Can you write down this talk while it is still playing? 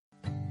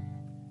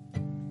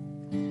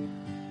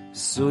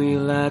So you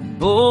like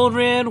bold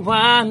red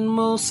wine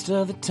most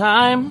of the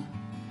time,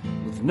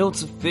 with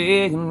notes of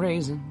fig and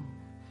raisin.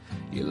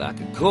 You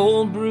like a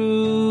cold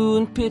brew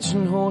and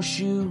pitching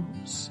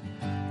horseshoes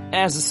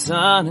as the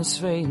sun is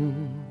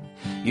fading.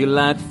 You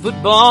like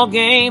football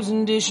games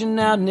and dishing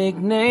out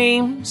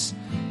nicknames,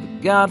 the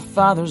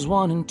Godfathers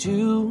 1 and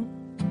 2.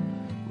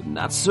 But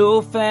not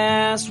so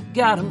fast, we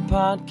got 'em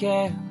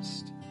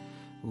podcast.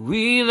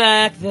 We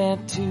like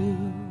that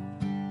too.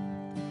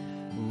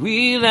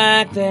 We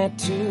like that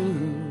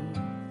too.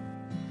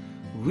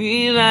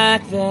 We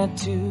like that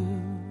too.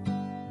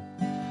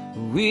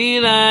 We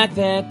like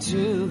that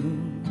too.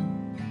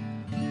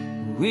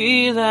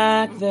 We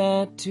like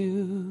that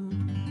too.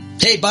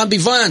 Hey, Bon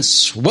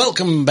Vivants!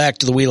 Welcome back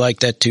to the We Like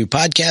That Too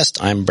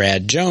podcast. I'm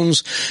Brad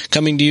Jones,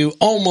 coming to you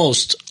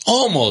almost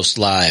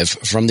live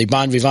from the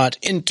Bon Vivant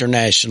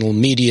International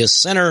Media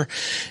Center.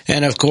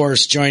 And of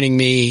course, joining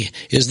me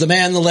is the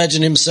man, the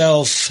legend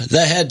himself, the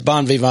head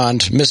Bon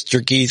Vivant,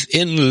 Mr. Keith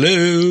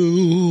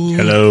Inlow.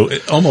 Hello.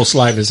 Almost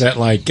live, is that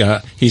like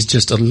he's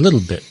just a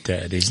little bit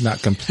dead? He's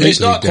not completely dead. He's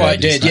not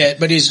quite dead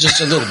yet, but he's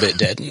just a little bit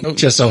dead.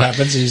 Just so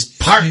happens he's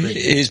partly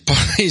dead.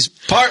 He's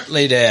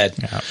partly dead.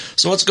 Yeah.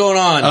 So what's going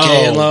on,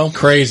 Kay Inlow?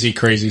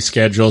 Crazy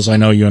schedules. I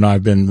know you and I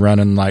have been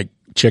running like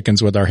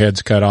chickens with our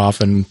heads cut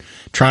off and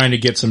trying to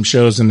get some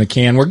shows in the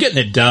can. We're getting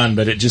it done,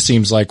 but it just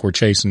seems like we're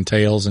chasing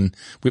tails.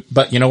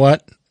 But you know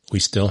what? We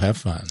still have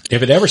fun.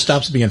 If it ever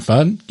stops being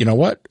fun, you know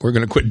what? We're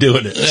going to quit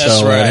doing it.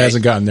 That's right. It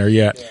hasn't gotten there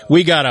yet. Yeah.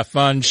 We got a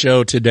fun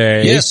show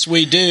today. Yes,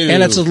 we do.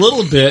 And it's a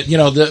little bit,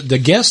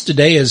 the guest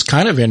today is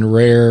kind of in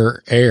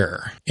rare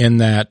air in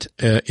that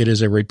it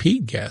is a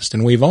repeat guest.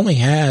 And we've only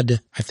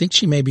had, I think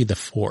she may be the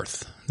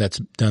fourth that's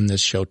done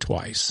this show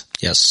twice.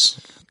 Yes.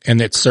 And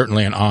it's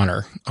certainly an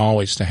honor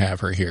always to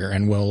have her here.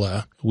 And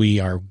we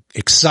are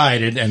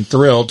excited and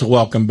thrilled to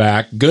welcome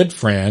back good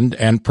friend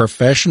and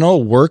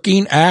professional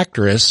working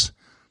actress,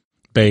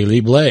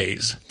 Bailey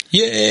Blaze.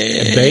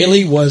 Yeah.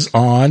 Bailey was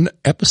on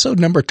episode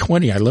number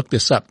 20. I looked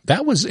this up.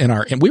 That was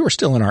we were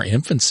still in our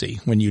infancy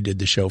when you did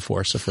the show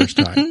for us the first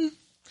time.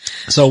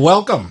 So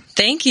welcome.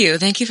 Thank you.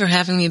 Thank you for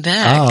having me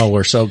back. Oh,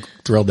 we're so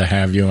thrilled to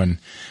have you. And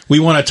we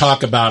want to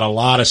talk about a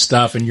lot of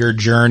stuff in your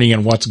journey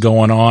and what's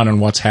going on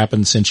and what's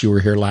happened since you were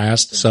here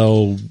last.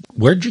 So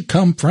where'd you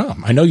come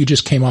from? I know you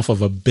just came off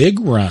of a big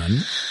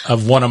run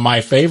of one of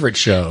my favorite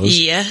shows.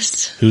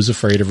 Yes. Who's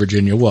Afraid of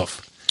Virginia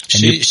Woolf?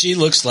 She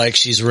looks like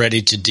she's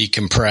ready to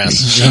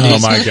decompress. Oh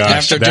my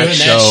gosh. After doing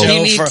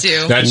that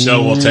show, that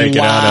show will take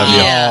it out of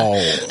you.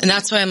 Yeah. And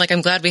that's why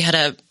I'm glad we had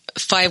a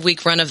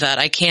 5-week run of that.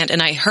 I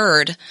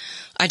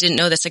didn't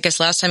know this. I guess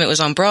last time it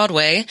was on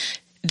Broadway,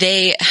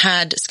 they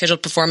had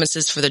scheduled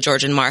performances for the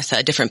George and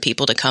Martha, different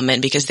people to come in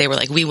because they were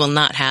like, we will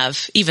not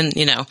have even,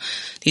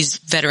 these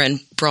veteran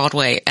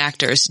Broadway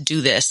actors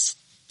do this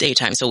 8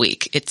 times a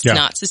week. It's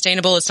not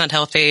sustainable. It's not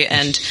healthy.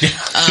 And, it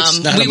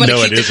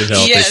isn't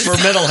healthy. Yes. For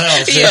mental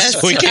health. Yes,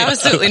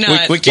 absolutely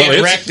not. We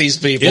can't wreck these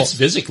people. It's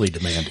physically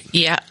demanding.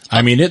 Yeah.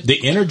 I mean,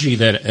 the energy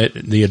the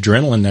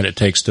adrenaline that it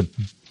takes to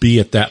be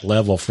at that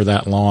level for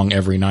that long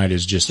every night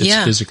is just, it's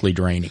physically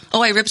draining.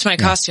 Oh, I ripped my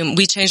costume.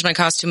 We changed my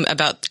costume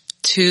about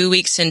 2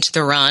 weeks into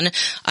the run.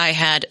 I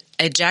had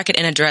a jacket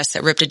and a dress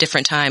that ripped at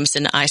different times,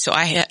 and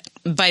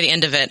by the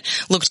end of it,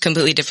 looked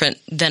completely different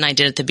than I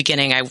did at the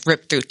beginning. I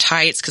ripped through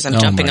tights because I'm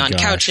jumping on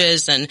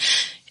couches, and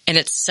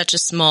it's such a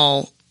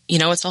small,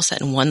 it's all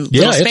set in one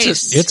little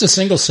space. It's a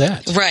single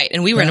set. Right,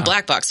 and we were in a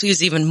black box. We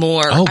was even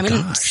more.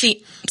 Oh,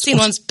 scene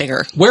one's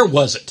bigger. Where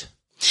was it?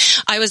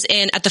 I was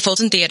at the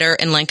Fulton Theater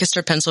in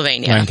Lancaster,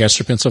 Pennsylvania.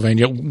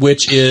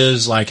 Which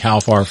is like how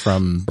far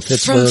from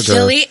Pittsburgh? From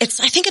Philly. It's,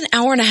 I think, an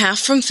hour and a half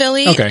from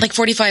Philly. Okay. Like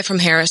 45 from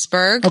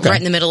Harrisburg. Okay. Right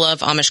in the middle of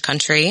Amish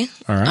country.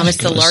 All right. It's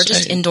the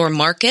largest indoor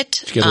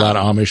market. Did you get a lot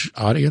of Amish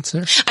audience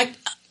there?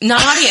 Not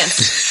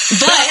audience,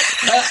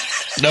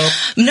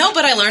 but no,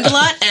 but I learned a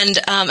lot.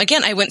 And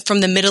again, I went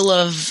from the middle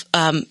of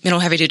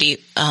heavy duty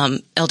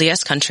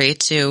LDS country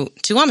to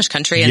Amish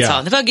country and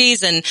saw the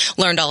buggies and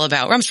learned all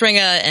about Rumspringa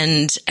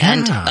and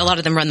a lot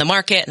of them run the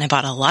market, and I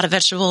bought a lot of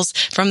vegetables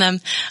from them.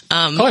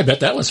 I bet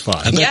that was fun.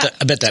 I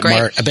bet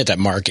that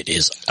market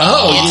is it's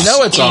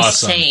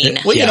insane.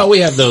 Awesome. Well, we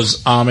have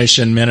those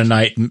Amish and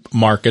Mennonite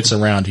markets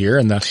around here,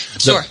 and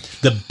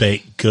the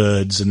baked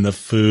goods and the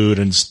food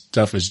and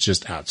stuff is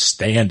just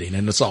outstanding,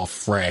 and it's all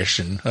fresh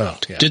and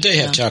Did they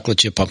have chocolate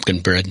chip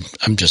pumpkin bread?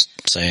 I'm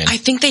just saying. I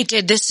think they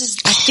did. This is,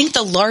 I think,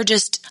 the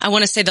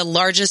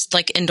largest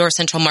like indoor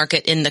central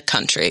market in the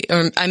country,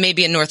 or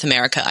maybe in North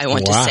America, I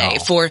want to say,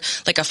 for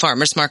like a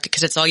farmer's market,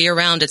 because it's all year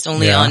round. It's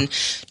only on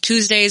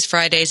Tuesdays,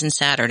 Fridays, and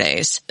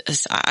Saturdays.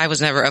 I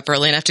was never up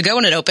early enough to go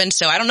when it opened,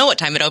 so I don't know what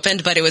time it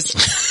opened, but it was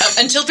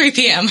until 3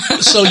 p.m.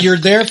 So you're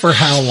there for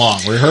how long?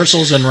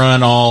 Rehearsals and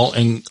run all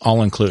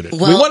included.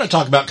 Well, we want to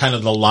talk about kind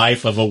of the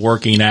life of a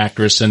working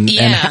actress and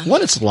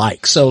what it's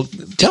like. So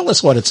tell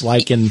us what it's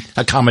like in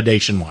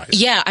accommodation-wise.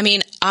 Yeah, I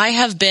mean, I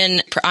have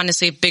been,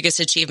 honestly, biggest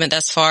achievement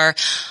thus far.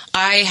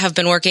 I have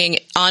been working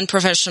on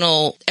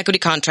professional equity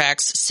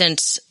contracts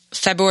since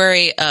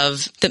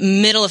the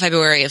middle of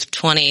February of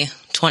 2020.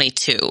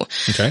 22.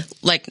 Okay.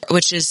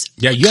 Which is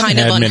Yeah, you kind haven't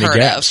of had many unheard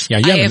gaps. of. Yeah,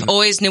 you I haven't- have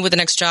always knew what the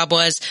next job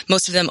was.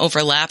 Most of them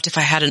overlapped. If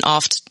I had an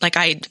off,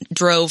 I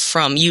drove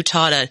from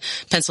Utah to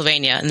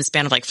Pennsylvania in the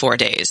span of 4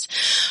 days,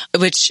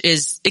 which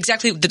is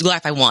exactly the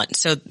life I want.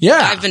 So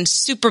Yeah. I've been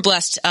super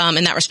blessed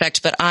in that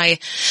respect. But I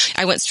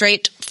went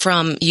straight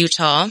from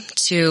Utah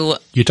to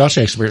Utah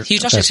Shakespeare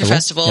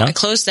Festival. Yeah. I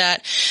closed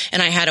that,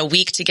 and I had a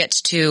week to get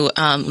to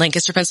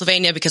Lancaster,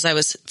 Pennsylvania, because I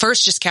was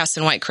first just cast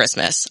in White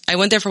Christmas. I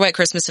went there for White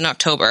Christmas in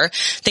October,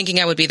 thinking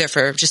I would be there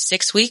for just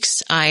 6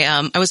 weeks.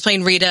 I was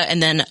playing Rita,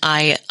 and then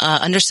I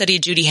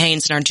understudied Judy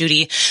Haynes, and our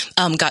Judy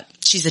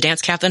she's the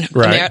dance captain.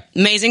 Right.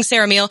 Amazing.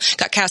 Sarah Meal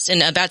got cast in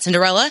Bad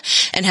Cinderella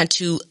and had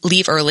to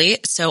leave early,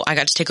 so I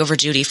got to take over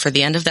Judy for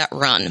the end of that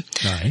run.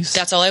 Nice.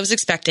 That's all I was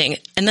expecting.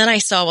 And then I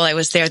saw while I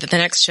was there that the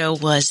next show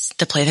was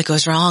The Play That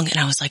Goes Wrong, and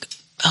I was like,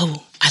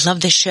 oh, I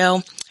love this show.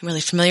 I'm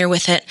really familiar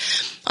with it.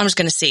 I'm just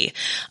going to see.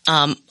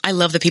 I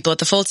love the people at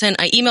the Fulton.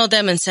 I emailed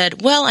them and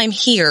said, well, I'm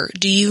here.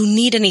 Do you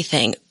need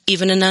anything?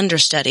 Even an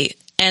understudy?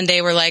 And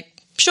they were like,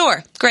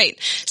 sure,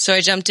 great. So I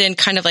jumped in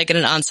kind of in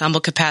an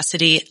ensemble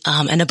capacity,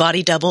 and a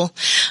body double,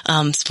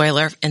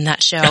 spoiler in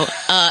that show,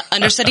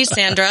 understudied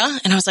Sandra.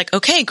 And I was like,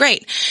 okay,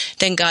 great.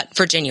 Then got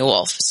Virginia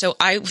Woolf. So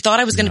I thought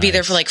I was going to be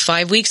there for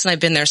 5 weeks, and I've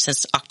been there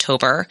since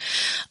October,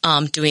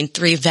 doing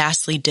 3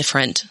 vastly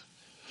different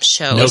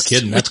shows. No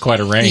kidding. That's quite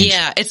a range.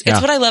 Yeah, it's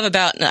what I love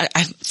about,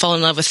 I fall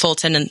in love with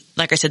Fulton and,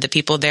 like I said, the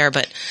people there,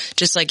 but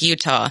just like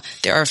Utah,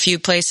 there are a few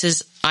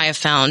places I have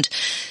found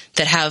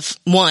that have,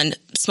 one,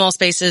 small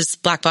spaces,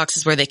 black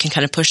boxes where they can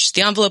kind of push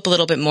the envelope a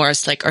little bit more,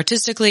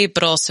 artistically,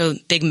 but also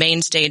big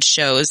main stage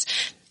shows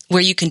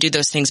where you can do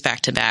those things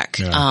back to back.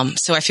 Yeah.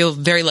 So I feel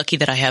very lucky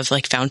that I have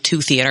found 2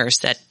 theaters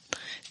that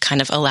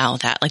kind of allow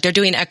that. They're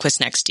doing Equus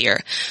next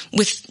year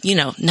with,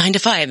 9 to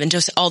 5 and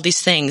just all these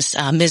things,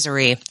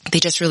 Misery. They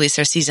just released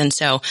their season.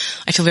 So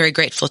I feel very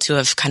grateful to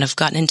have kind of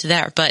gotten into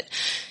there. But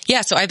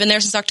yeah, so I've been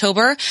there since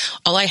October.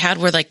 All I had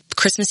were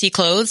Christmassy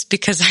clothes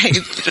because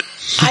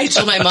I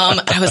told my mom,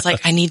 I was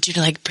like, I need you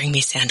to bring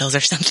me sandals or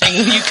something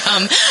when you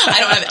come. I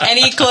don't have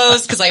any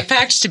clothes because I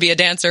packed to be a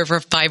dancer for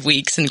 5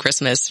 weeks in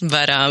Christmas.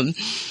 But,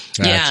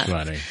 That's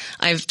funny.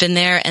 I've been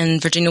there,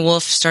 and Virginia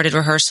Woolf started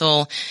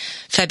rehearsal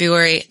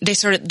February.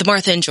 The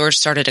Martha and George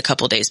started a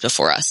couple days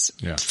before us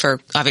for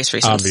obvious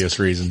reasons. Obvious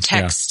reasons.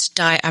 Text,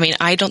 I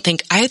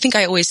think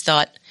I always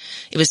thought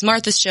it was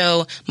Martha's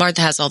show.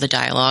 Martha has all the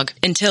dialogue.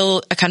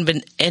 Until I kind of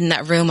been in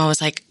that room, I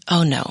was like,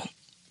 oh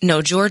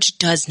no, George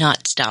does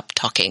not stop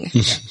talking.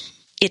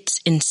 It's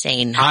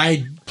insane.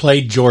 I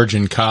played George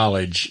in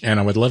college, and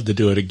I would love to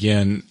do it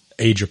again,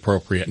 age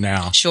appropriate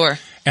now. Sure.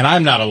 And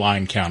I'm not a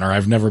line counter.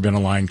 I've never been a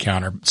line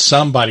counter.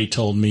 Somebody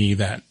told me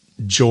that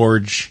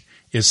George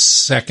is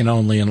second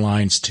only in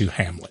lines to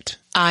Hamlet.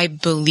 I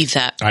believe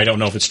that. I don't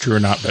know if it's true or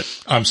not, but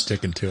I'm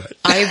sticking to it.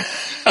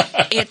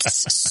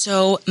 It's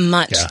so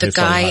much. Yeah, the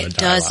guy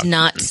does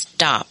not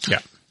stop. Yeah.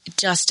 It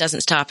just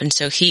doesn't stop. And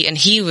so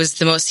he was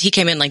he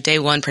came in day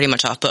one pretty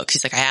much off book.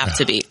 He's like, I have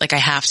to be. I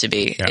have to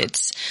be. Yeah.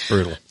 It's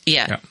brutal.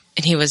 Yeah.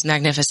 And he was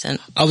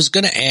magnificent. I was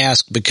going to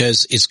ask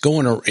because it's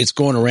going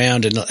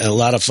around, and a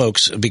lot of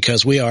folks,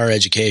 because we are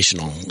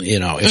educational,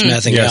 if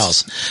nothing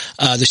else.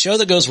 The Show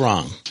That Goes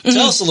Wrong.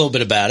 Tell us a little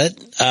bit about it,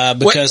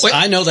 because wait.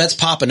 I know that's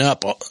popping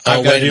up.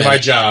 I've got to do my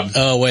job.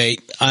 Oh,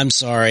 wait. I'm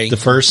sorry. The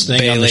first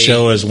thing on the Bailey.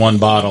 show is one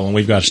bottle, and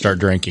we've got to start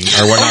drinking,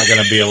 or we're not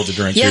going to be able to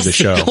drink through the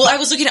show. Well, I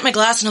was looking at my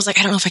glass, and I was like,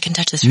 I don't know if I can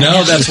touch this right now.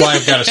 No, that's why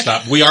I've got to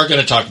stop. We are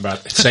going to talk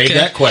about it. Save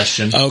that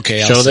question.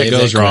 Okay, I'll Show That save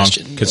Goes that Wrong,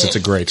 question. because it's a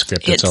great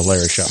script. It's a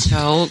hilarious show.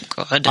 So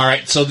good. All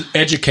right, so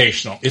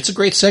educational. It's a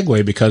great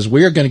segue because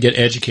we are going to get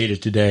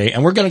educated today,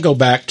 and we're going to go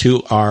back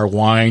to our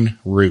wine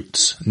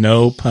roots.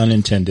 No pun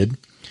intended.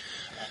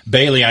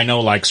 Bailey, I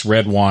know, likes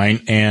red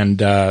wine, and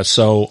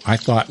so I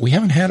thought we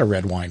haven't had a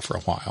red wine for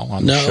a while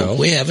on the show. No,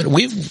 we haven't.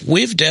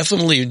 We've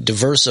definitely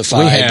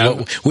diversified. We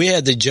have. We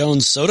had the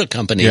Jones Soda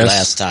Company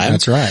last time.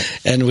 That's right.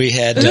 And we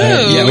had we've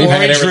had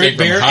orange everything root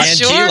beer from and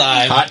key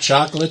lime. hot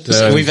chocolate.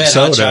 We've had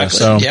soda, hot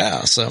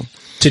chocolate. So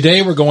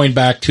today we're going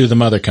back to the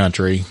mother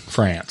country,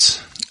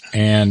 France,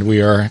 and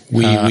we are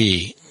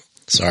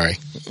Sorry,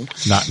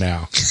 not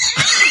now.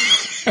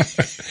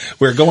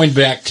 We're going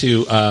back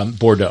to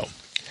Bordeaux.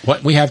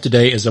 What we have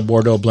today is a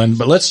Bordeaux blend,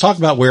 but let's talk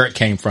about where it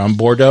came from.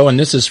 Bordeaux, and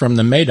this is from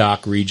the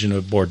Médoc region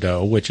of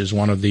Bordeaux, which is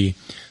one of the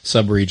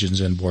sub-regions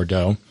in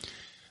Bordeaux.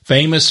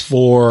 Famous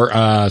for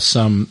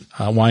some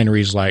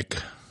wineries like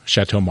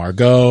Chateau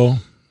Margaux,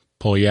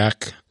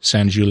 Pauillac,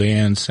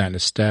 Saint-Julien,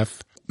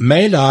 Saint-Estèphe.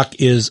 Médoc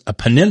is a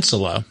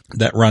peninsula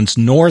that runs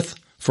north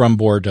from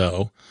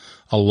Bordeaux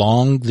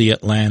along the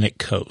Atlantic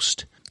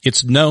coast.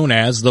 It's known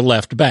as the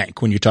left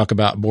bank. When you talk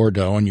about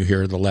Bordeaux and you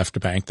hear the left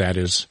bank,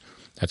 that's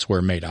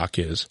where Médoc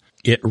is.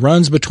 It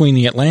runs between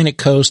the Atlantic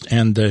coast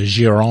and the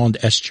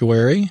Gironde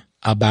estuary,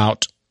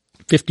 about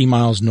 50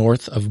 miles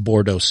north of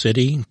Bordeaux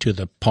City to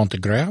the Pont de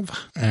Grève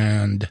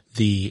and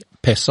the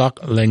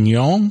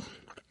Pessac-Léognan.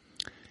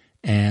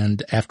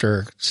 And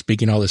after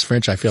speaking all this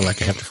French, I feel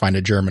like I have to find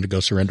a German to go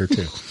surrender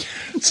to.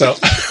 So,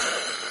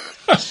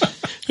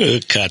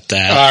 cut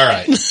that. all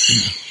right.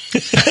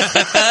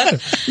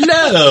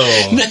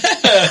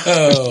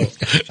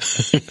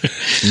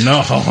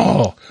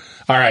 No.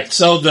 All right.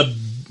 So the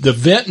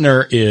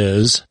vintner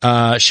is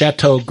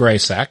Chateau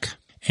Graysac,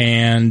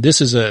 and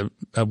this is a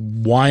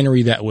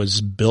winery that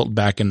was built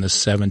back in the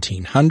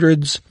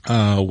 1700s.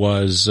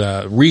 Was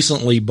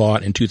recently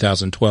bought in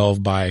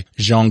 2012 by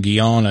Jean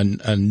Guyon,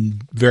 a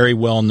very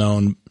well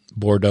known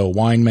Bordeaux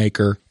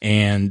winemaker.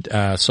 And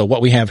so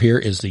what we have here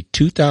is the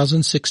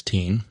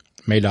 2016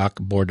 Médoc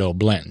Bordeaux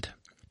blend.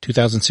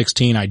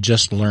 2016, I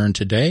just learned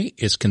today,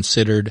 is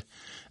considered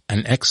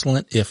an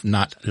excellent, if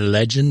not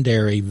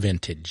legendary,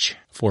 vintage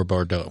for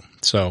Bordeaux.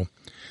 So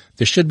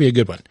this should be a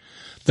good one.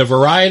 The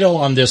varietal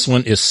on this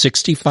one is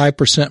 65%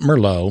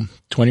 Merlot,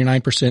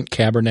 29%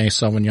 Cabernet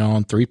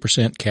Sauvignon,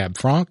 3% Cab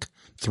Franc,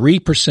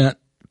 3%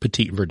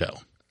 Petit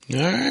Verdot. All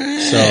right.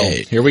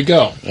 So here we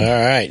go. All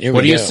right.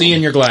 What do you see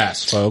in your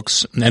glass,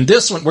 folks? And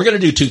this one, we're going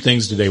to do two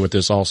things today with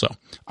this also.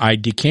 I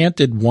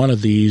decanted one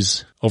of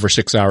these over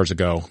 6 hours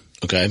ago.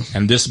 Okay.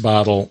 And this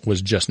bottle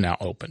was just now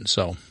opened.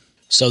 So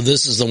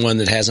this is the one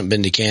that hasn't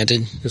been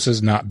decanted? This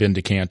has not been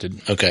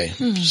decanted. Okay.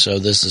 So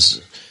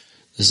this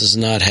has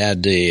not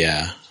had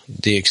the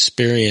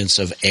experience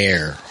of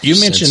air. You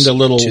mentioned a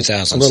little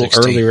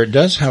earlier. It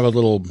does have a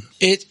little.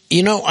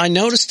 I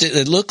noticed it.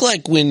 It looked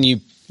like when you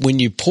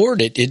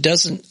poured it, it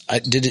doesn't.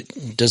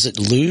 Does it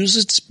lose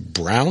its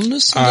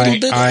brownness a little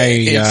bit?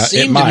 It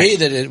seemed to me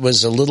that it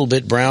was a little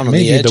bit brown on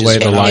the edges the way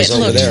the light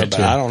over there, but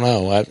I don't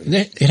know.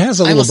 It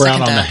has a little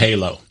brown on the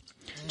halo,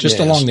 just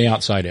along the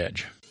outside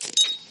edge.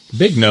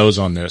 Big nose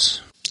on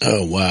this.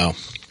 Oh wow.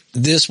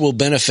 This will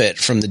benefit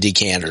from the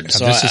decanter.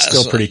 So this is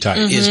still pretty tight.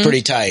 It's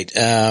pretty tight.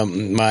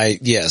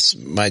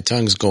 My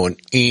tongue's going.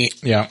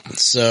 Yeah.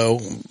 So,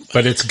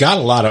 but it's got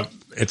a lot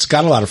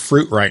of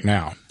fruit right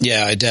now.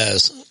 Yeah, it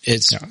does.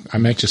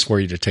 I'm anxious for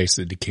you to taste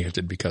the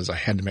decanted because I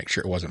had to make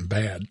sure it wasn't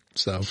bad.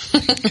 So,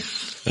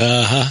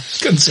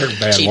 couldn't serve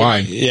bad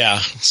wine. Yeah,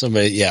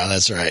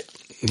 that's right.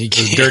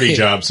 Dirty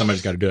job.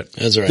 Somebody's got to do it.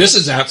 That's right. This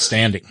is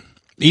outstanding.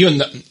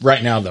 Even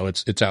right now, though,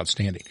 it's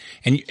outstanding.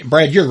 And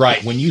Brad, you're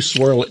right. When you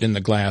swirl it in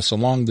the glass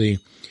along when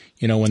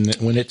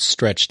it's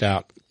stretched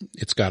out,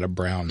 it's got a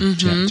brown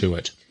tint to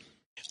it.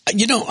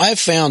 I've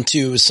found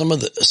too, some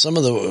of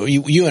the,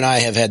 you and I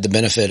have had the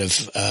benefit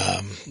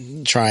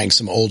of, trying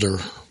some older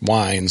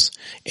wines,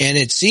 and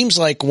it seems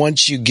like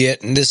once you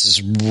get, and this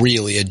is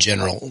really a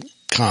general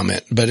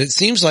comment, but it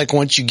seems like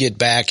once you get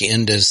back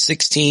into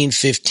 16,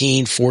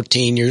 15,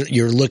 14,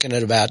 you're looking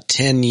at about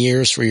 10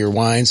 years for your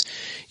wines,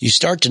 you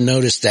start to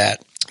notice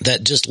that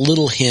just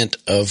little hint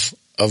of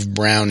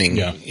browning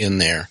in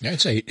there. Yeah,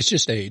 it's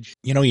just age.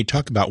 You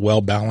talk about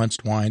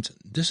well-balanced wines.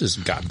 This has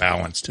got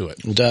balance to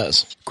it. It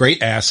does.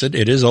 Great acid.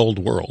 It is old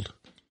world.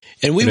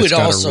 And we would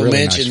also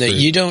mention that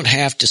you don't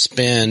have to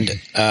spend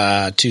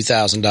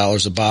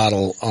 $2,000 a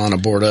bottle on a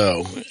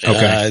Bordeaux.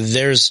 Okay.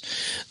 There's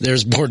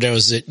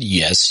Bordeauxs that,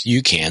 yes,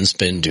 you can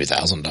spend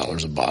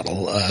 $2,000 a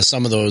bottle.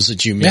 Some of those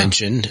that you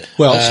mentioned.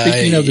 Well,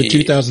 speaking of the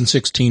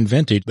 2016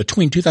 vintage,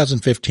 between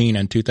 2015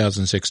 and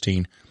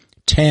 2016,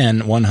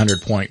 10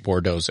 100-point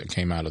Bordeauxs that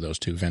came out of those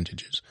two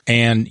vintages.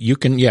 And you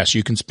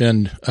can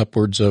spend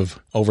upwards of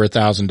over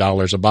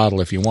 $1,000 a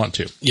bottle if you want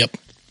to. Yep.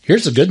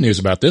 Here's the good news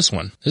about this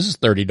one. This is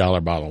 $30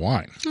 bottle of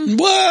wine.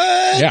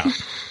 What? Yeah.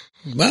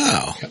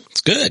 Wow. It's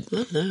good.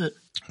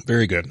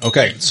 Very good.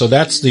 Okay. So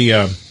that's the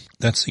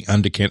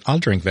undecanted. I'll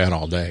drink that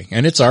all day.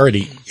 And it's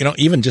already,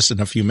 even just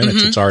in a few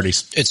minutes,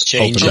 it's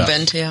changed.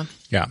 Opened, yeah.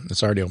 Yeah.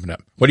 It's already opened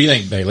up. What do you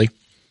think, Bailey?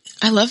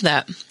 I love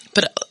that.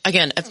 But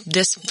again,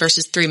 this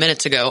versus 3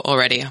 minutes ago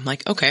already, I'm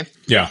like, okay.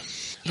 Yeah.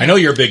 I know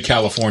you're a big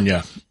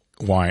California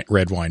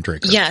red wine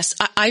drinker. Yes.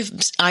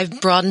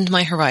 I've broadened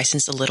my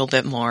horizons a little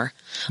bit more.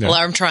 Yeah. Well,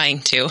 I'm trying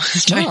to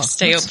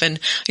stay open.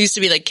 I used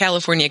to be like,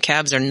 California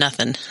cabs are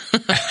nothing.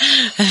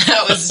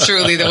 That was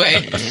truly the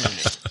way.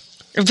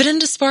 I've been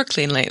into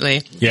sparkling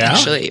lately. Yeah.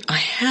 Actually, I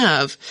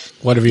have.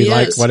 What have you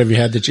liked? What have you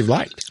had that you've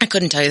liked? I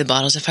couldn't tell you the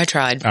bottles if I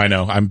tried. I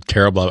know. I'm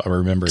terrible at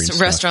remembering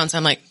stuff. Restaurants,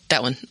 I'm like,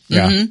 that one.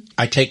 Yeah. Mm-hmm.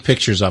 I take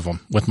pictures of them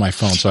with my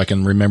phone so I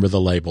can remember the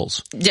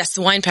labels. Yes,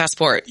 the wine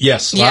passport.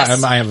 Yes.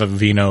 I have a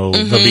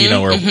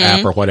Vivino or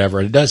app or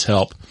whatever. It does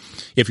help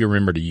if you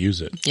remember to use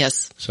it.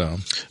 Yes. So,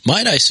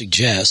 might I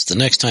suggest the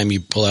next time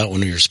you pull out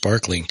one of your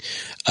sparkling,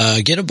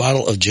 get a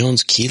bottle of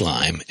Jones Key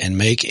Lime and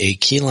make a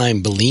Key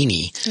Lime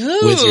Bellini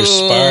with your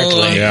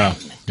sparkling. Yeah.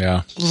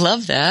 Yeah.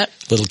 Love that.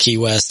 Little Key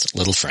West,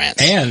 little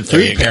France. And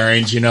fruit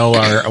pairings,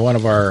 one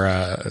of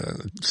our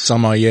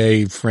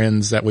sommelier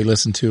friends that we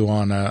listen to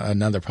on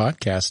another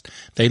podcast,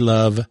 they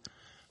love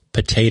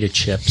potato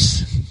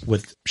chips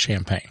with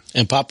champagne.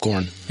 And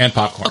popcorn.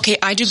 Okay,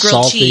 I do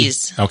grilled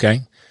cheese.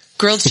 Okay.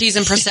 Grilled cheese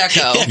and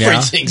Prosecco.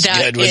 Everything's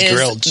good with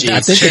grilled cheese.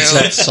 I think it's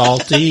that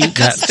salty.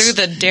 Cuts through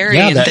the dairy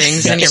and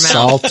things in your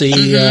mouth.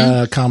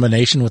 Salty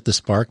combination with the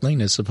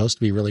sparkling is supposed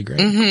to be really great.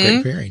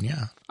 Great pairing,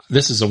 yeah.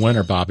 This is a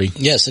winner, Bobby.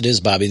 Yes, it is,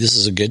 Bobby. This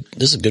is a good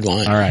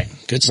wine. All right.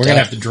 Good stuff. We're going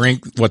to have to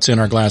drink what's in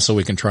our glass so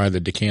we can try the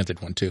decanted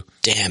one too.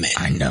 Damn it.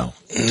 I know.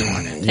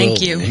 Darn it.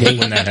 Thank you. I hate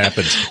when that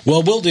happens.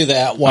 Well, we'll do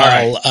that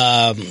while,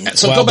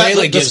 So while go back,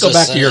 Bailey let's gives go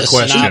back us to your a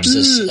question.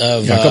 synopsis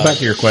of, Go back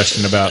to your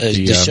question about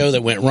the show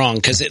that went wrong,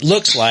 because it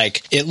looks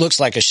like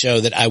a show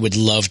that I would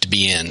love to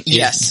be in.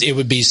 Yes. It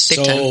would be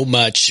so time.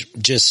 much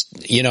just,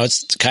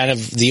 it's kind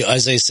of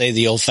as they say,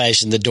 the old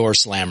fashioned, the door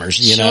slammers,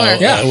 Sure.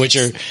 Yeah. which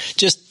are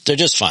they're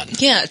just fun.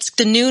 Yeah, it's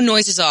the new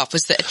Noises Off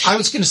was the I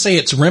was going to say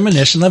it's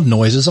reminiscent of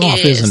Noises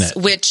Off, isn't it?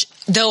 Which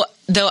though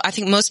I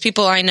think most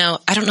people I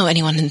don't know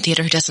anyone in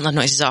theater who doesn't love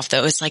Noises Off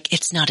though. It's like,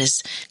 it's not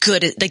as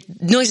good. Like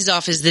Noises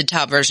Off is the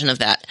top version of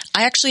that.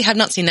 I actually have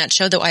not seen that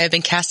show, though I have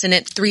been cast in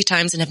it 3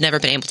 times and have never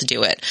been able to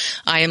do it.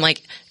 I am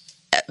like,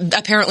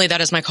 apparently that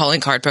is my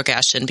calling card, Brooke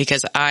Ashton,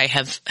 because I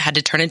have had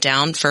to turn it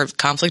down for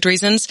conflict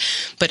reasons.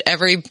 But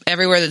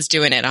everywhere that's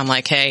doing it, I'm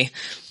like, hey,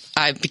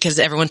 because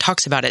everyone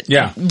talks about it.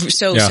 Yeah.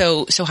 So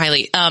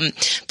highly.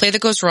 Play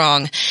That Goes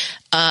Wrong.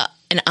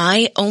 And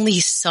I only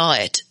saw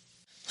it.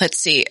 Let's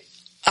see.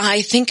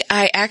 I think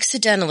I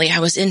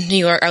was in New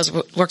York. I was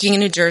working in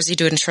New Jersey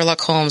doing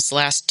Sherlock Holmes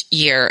last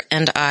year,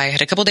 and I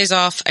had a couple days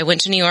off. I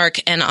went to New York,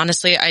 and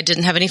honestly, I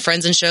didn't have any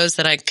friends in shows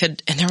that I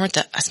could, and there weren't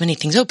as many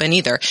things open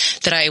either,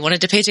 that I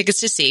wanted to pay tickets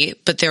to see,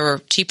 but there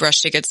were cheap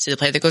rush tickets to The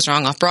Play That Goes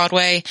Wrong off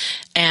Broadway,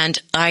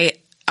 and I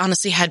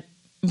honestly had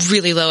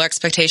really low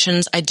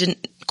expectations. I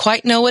didn't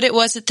quite know what it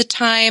was at the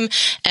time,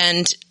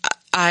 and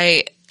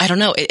I don't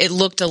know. It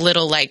looked a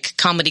little like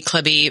comedy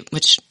clubby,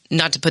 which,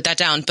 not to put that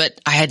down, but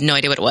I had no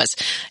idea what it was.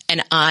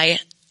 And I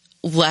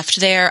left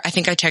there. I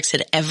think I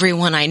texted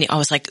everyone I knew. I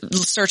was like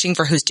searching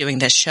for who's doing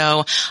this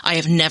show. I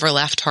have never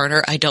laughed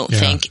harder, I don't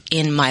think,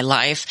 in my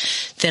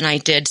life than I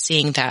did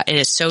seeing that. It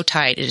is so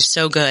tight. It is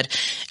so good.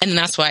 And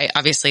that's why,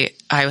 obviously,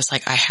 I was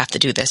like, I have to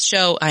do this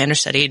show. I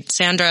understudied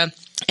Sandra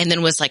and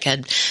then was like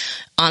an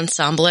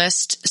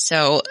ensemblist.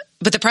 So,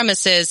 but the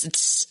premise is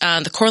it's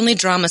the Cornley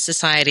Drama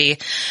Society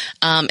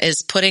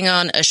is putting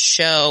on a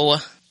show,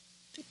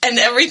 and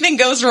everything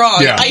goes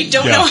wrong. Yeah. I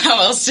don't know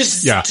how else to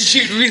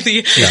shoot. Really,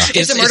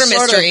 it's a murder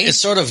mystery. It's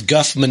sort of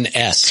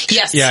Guffman-esque.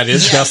 Yes, yeah, it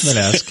is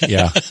Guffman-esque.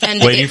 Yeah,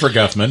 and waiting for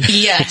Guffman.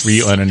 Yes, for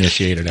you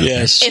uninitiated out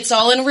there. It's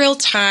all in real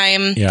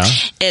time. Yeah,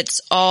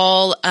 it's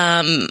all.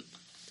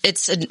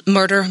 It's a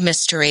murder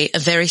mystery, a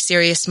very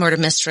serious murder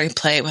mystery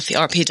play with the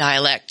RP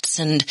dialects,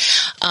 and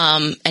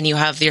you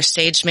have your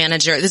stage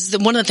manager. This is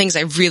one of the things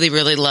I really,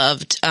 really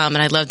loved, and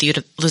I loved the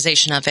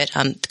utilization of it,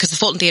 because the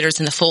Fulton Theater is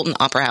in the Fulton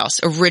Opera House.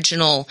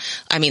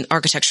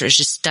 Architecture is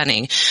just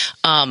stunning.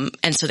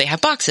 And so they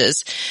have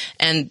boxes,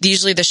 and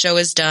usually the show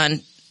is done,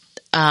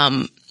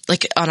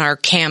 like on our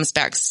cams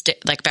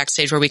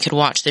backstage where we could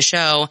watch the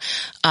show.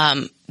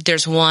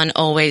 There's one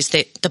always,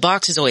 the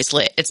box is always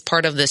lit. It's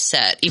part of the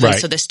set. Even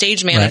so the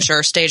stage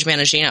manager, stage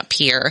managing up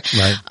here,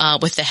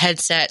 with the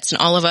headsets and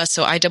all of us.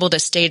 So I doubled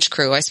as stage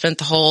crew. I spent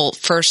the whole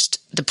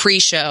the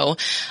pre-show,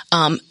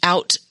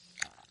 out,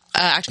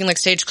 acting like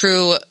stage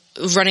crew,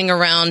 running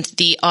around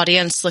the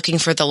audience looking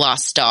for the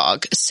lost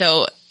dog.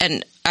 So,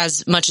 and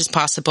as much as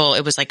possible,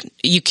 it was like,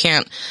 you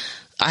can't,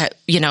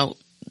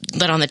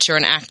 let on that you're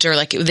an actor.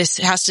 Like, this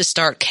has to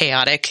start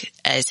chaotic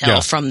as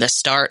hell from the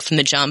start, from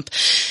the jump.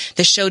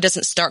 The show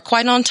doesn't start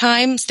quite on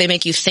time. So they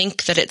make you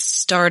think that it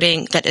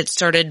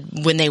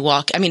started when they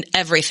walk. I mean,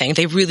 everything.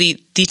 They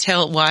really,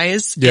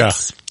 detail-wise,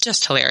 it's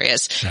just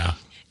hilarious. Yeah.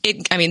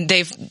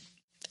 They've,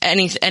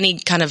 any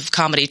kind of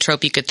comedy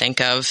trope you could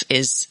think of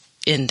is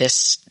in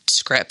this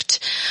script.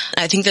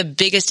 I think the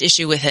biggest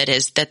issue with it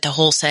is that the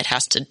whole set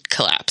has to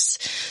collapse.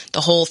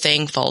 The whole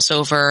thing falls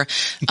over.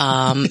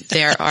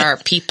 There are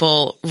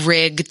people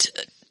rigged.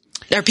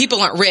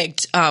 People aren't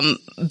rigged,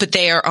 but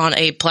they are on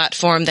a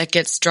platform that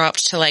gets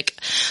dropped to like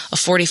a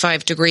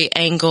 45-degree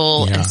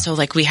angle. Yeah. And so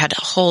like we had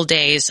whole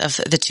days of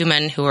the 2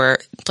 men who were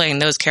playing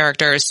those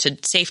characters to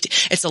safety.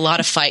 It's a lot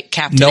of fight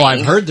captaining. No,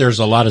 I've heard there's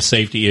a lot of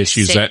safety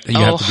issues that you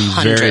have to be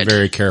 100. Very,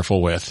 very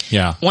careful with.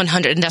 Yeah.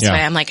 100. And that's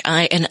why I'm like,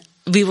 and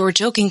we were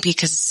joking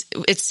because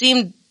it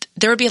seemed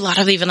there would be a lot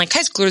of even like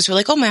high schoolers who were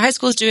like, oh, my high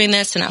school is doing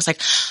this. And I was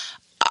like,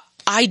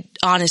 I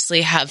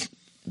honestly have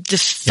the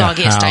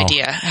foggiest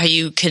idea how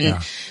you can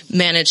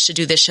manage to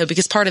do this show,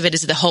 because part of it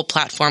is the whole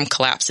platform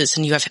collapses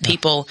and you have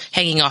people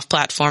hanging off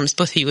platforms.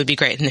 Both of you would be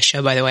great in this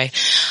show, by the way.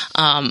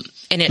 And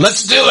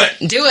let's do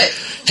it. Do it.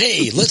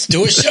 Hey, let's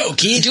do a show,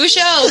 Keith. Do a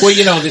show. Well,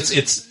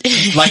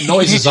 it's like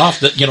Noises Off,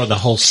 the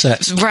whole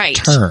set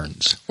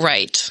turns.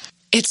 Right.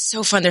 It's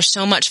so fun. There's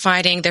so much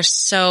fighting. There's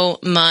so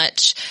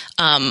much,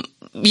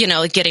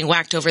 getting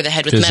whacked over the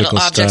head with physical metal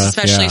objects,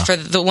 stuff, especially for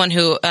the one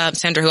who,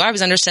 Sandra, who I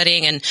was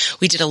understudying. And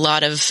we did a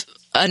lot of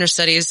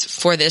understudies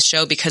for this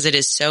show because it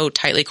is so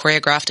tightly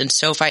choreographed and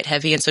so fight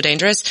heavy and so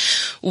dangerous.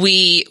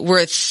 We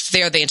were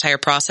there the entire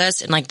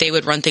process, and like they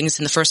would run things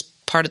in the first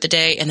part of the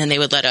day and then they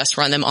would let us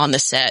run them on the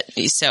set.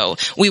 So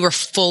we were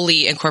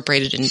fully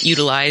incorporated and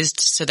utilized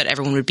so that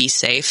everyone would be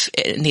safe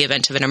in the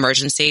event of an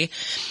emergency.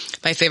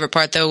 My favorite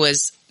part though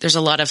was there's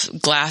a lot of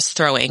glass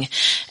throwing.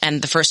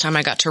 And the first time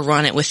I got to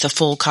run it with the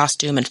full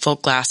costume and full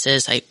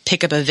glasses, I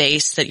pick up a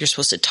vase that you're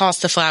supposed to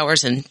toss the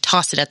flowers and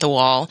toss it at the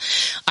wall.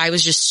 I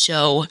was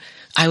so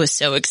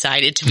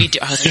excited to be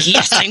I was like,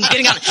 yes, I'm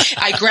getting on.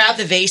 I grab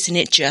the vase and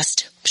it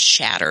just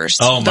shatters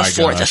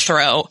before the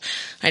throw.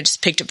 I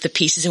just picked up the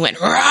pieces and went,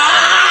 rah!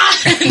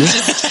 And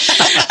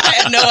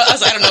I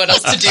don't know what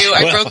else to do.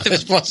 I broke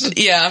the,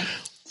 yeah.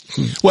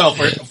 Well,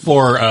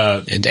 for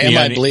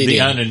the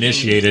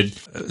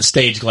uninitiated,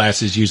 stage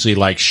glass is usually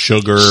like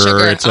sugar.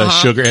 It's a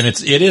sugar, and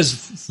it is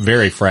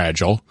very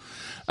fragile.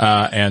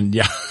 And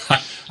yeah,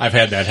 I've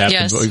had that happen.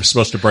 Yes. You're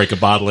supposed to break a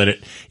bottle and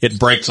it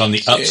breaks on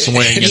the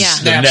upswing and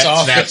the net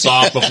snaps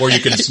off before you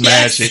can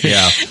smash it.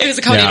 Yeah. It was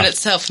a comedy in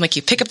itself. I'm like,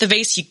 you pick up the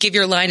vase, you give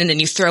your line, and then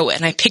you throw it.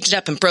 And I picked it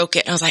up and broke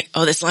it. And I was like,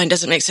 oh, this line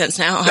doesn't make sense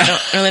now. I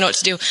don't really know what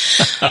to do.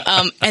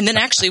 And then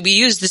actually we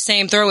used the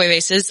same throwaway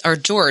vases. Our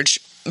George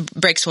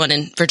breaks one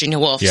and Virginia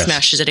Woolf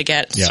smashes it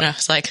again. Yeah. And I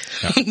was like,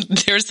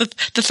 there's the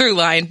through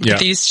line with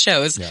these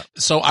shows. Yeah.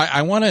 So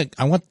I want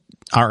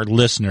our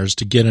listeners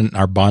to get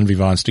our bon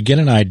vivants to get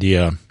an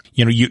idea.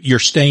 You know, you're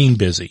staying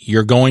busy.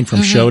 You're going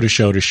from show to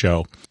show to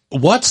show.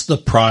 What's the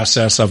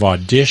process of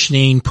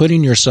auditioning,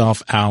 putting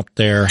yourself out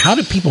there? How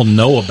do people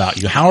know about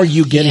you? How are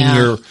you getting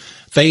your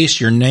face,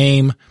 your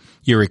name,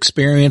 your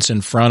experience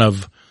in front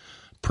of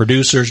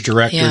producers,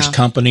 directors,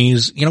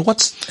 companies? You know,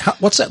 what's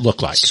that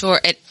look like? Sure.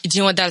 Do you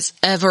know what? That's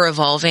ever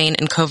evolving,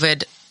 and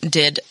COVID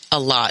did a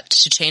lot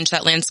to change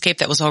that landscape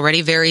that was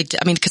already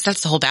because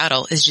that's the whole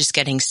battle, is just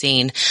getting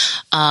seen.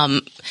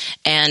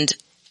 And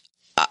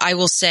I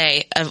will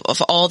say,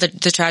 of all the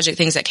tragic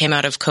things that came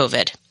out of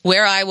COVID,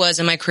 where I was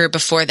in my career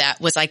before that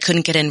was I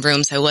couldn't get in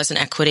rooms. I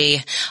wasn't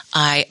equity.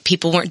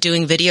 People weren't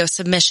doing video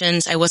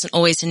submissions. I wasn't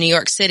always in New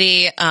York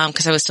City,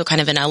 because I was still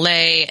kind of in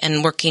LA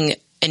and working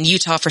in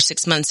Utah for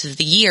 6 months of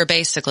the year,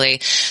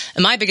 basically.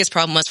 And my biggest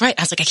problem was, I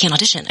was like, I can't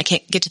audition. I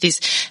can't get to these.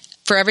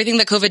 For everything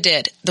that COVID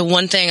did, the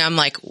one thing I'm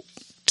like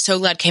so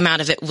glad came out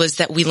of it was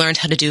that we learned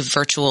how to do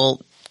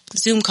virtual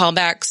Zoom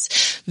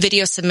callbacks,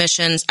 video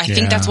submissions. I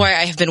think that's why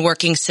I have been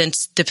working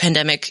since the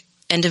pandemic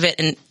end of it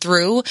and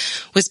through,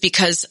 was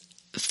because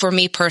for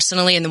me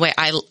personally and the way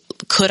I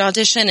could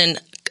audition, and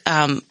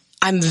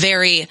I'm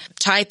very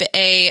type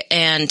A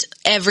and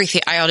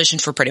everything. I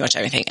auditioned for pretty much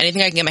everything.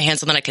 Anything I can get my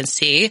hands on that I can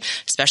see,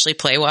 especially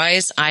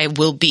play-wise, I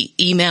will be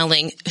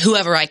emailing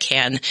whoever I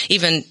can.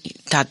 Even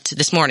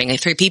this morning,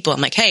 3 people.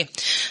 I'm like, hey,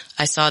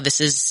 I saw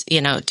this is,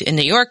 in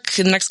New York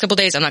in the next couple of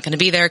days. I'm not going to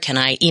be there. Can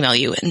I email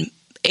you? And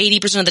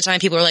 80% of the time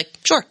people are like,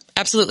 sure,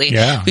 absolutely.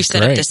 Yeah, we've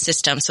set up this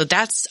system. So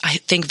that's, I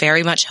think,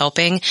 very much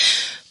helping.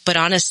 But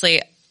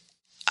honestly,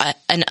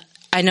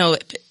 I know,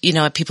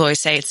 people always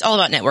say it's all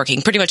about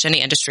networking. Pretty much any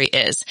industry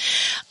is.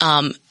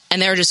 And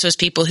there are just those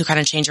people who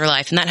kind of change your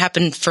life. And that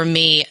happened for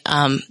me.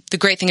 The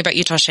great thing about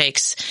Utah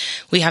Shakes,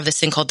 we have this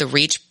thing called the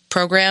REACH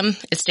program.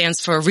 It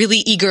stands for Really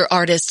Eager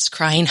Artists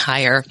Crying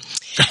Higher.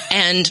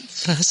 And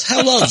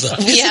I love that.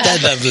 Isn't that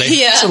lovely?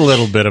 Yeah. It's a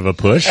little bit of a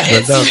push,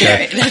 but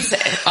okay.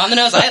 It's on the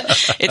nose.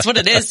 It's what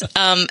it is.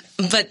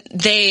 But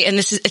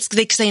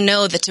because they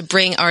know that to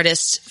bring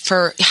artists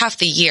for half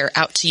the year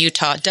out to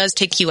Utah does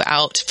take you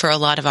out for a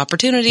lot of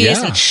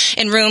opportunities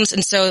and rooms.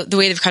 And so the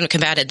way they've kind of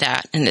combated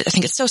that, and I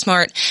think it's so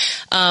smart,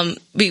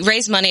 we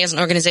raise money as an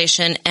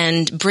organization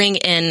and bring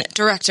in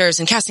directors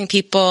and casting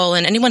people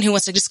and anyone who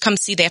wants to just come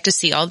see. They have to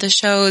see all the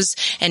shows,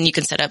 and you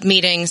can set up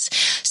meetings.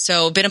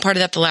 So been a part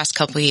of that the last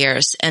couple of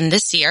years. And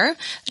this year,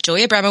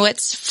 Joey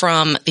Abramowitz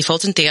from the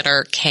Fulton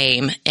Theater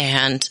came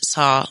and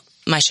saw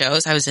my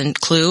shows. I was in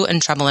Clue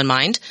and Trouble in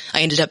Mind.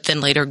 I ended up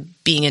then later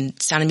being in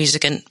Sound of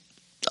Music and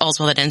All's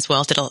Well That Ends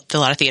Well. Did a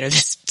lot of theater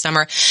this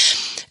summer.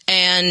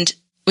 And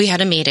we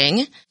had a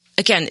meeting.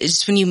 Again,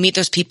 it's when you meet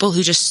those people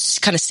who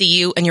just kind of see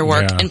you and your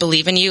work and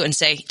believe in you and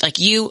say, like,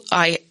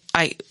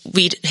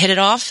 we hit it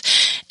off,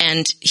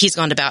 and he's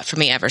gone to bat for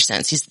me ever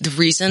since. He's the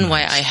reason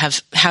why I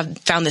have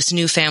found this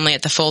new family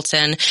at the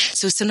Fulton.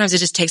 So sometimes it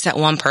just takes that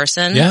one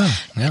person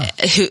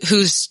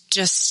who's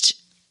just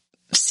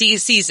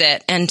sees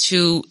it and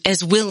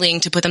is willing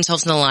to put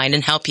themselves in the line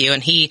and help you.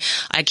 And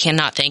I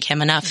cannot thank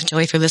him enough.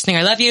 Joey, if you're listening,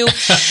 I love you.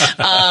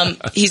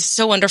 He's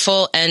so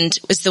wonderful, and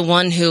is the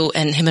one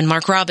and him and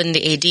Mark Robin,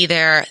 the AD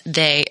there,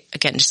 they,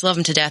 again, just love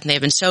him to death. And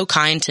they've been so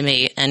kind to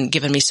me and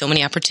given me so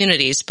many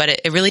opportunities. But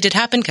it really did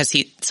happen because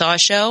he saw a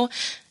show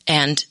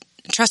and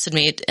trusted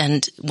me.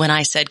 And when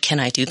I said,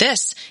 can I do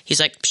this? He's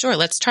like, sure,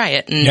 let's try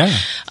it. And,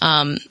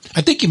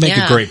 I think you make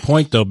a great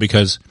point, though,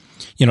 because,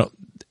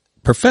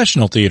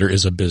 professional theater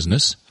is a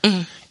business.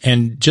 Mm-hmm.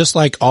 And just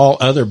like all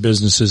other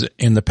businesses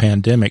in the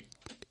pandemic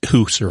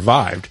who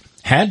survived,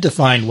 had to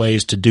find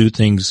ways to do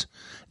things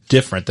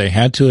different. They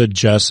had to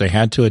adjust. They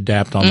had to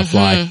adapt on the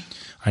fly.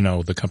 I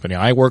know the company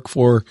I work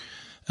for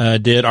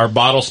did. Our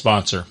bottle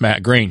sponsor,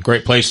 Matt Green.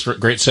 Great great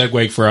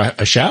segue for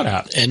a shout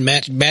out. And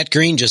Matt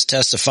Green just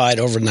testified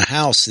over in the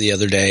House the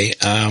other day.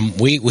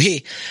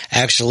 We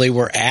actually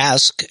were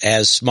asked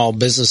as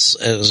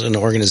an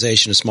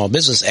organization of small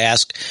business,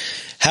 asked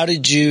how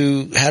did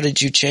you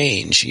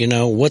change? You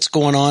know, what's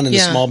going on in the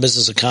small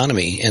business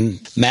economy?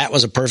 And Matt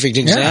was a perfect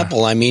example.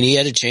 Yeah. I mean, he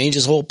had to change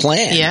his whole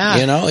plan. Yeah.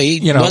 You know,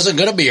 he wasn't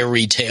going to be a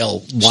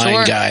retail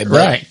wine guy,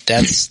 but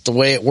that's the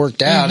way it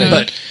worked out.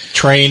 But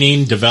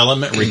training,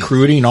 development,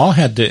 recruiting, all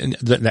had to,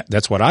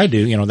 that's what I do.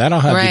 You know, that all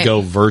had to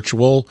go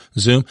virtual,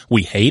 Zoom.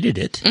 We hated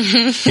it.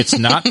 It's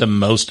not the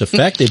most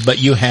effective, but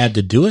you had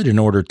to do it in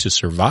order to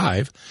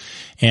survive.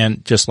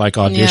 And just like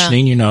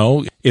auditioning, you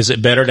know, is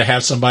it better to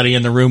have somebody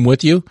in the room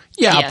with you?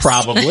 Yeah, Yes.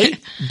 probably.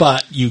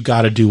 But you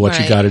got to do what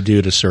you got to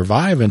do to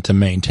survive and to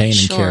maintain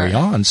and carry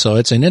on. So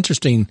it's an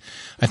interesting,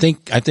 I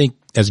think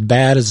as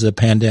bad as the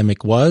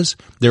pandemic was,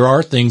 there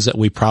are things that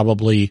we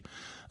probably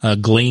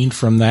gleaned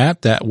from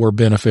that were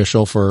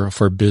beneficial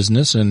for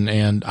business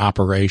and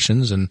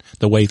operations and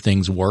the way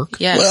things work.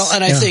 Yes. Well,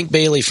 and I think,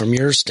 Bailey, from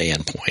your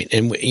standpoint,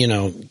 and, you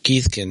know,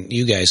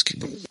 you guys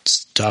can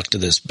talk to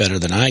this better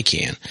than I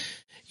can.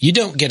 You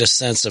don't get a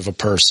sense of a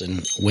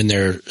person when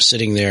they're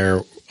sitting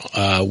there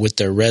with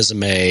their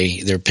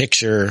resume, their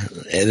picture,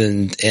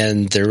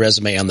 and their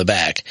resume on the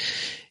back.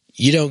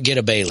 You don't get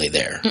a Bailey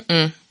there.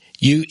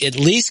 You at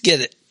least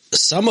get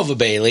some of a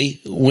Bailey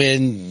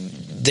when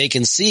they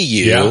can see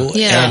you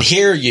and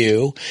hear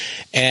you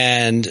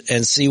and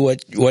see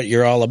what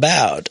you're all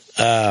about.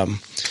 Well,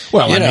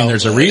 I mean,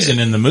 there's a reason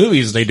in the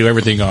movies they do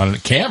everything on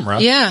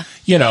camera. Yeah.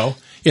 You know,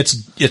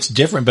 it's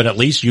different, but at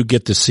least you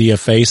get to see a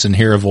face and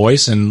hear a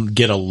voice and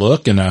get a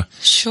look and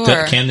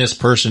can this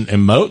person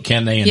emote?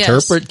 Can they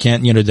interpret?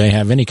 Do they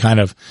have any kind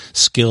of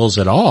skills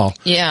at all?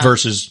 Yeah.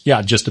 Versus,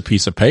 just a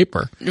piece of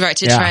paper. Right.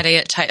 To try to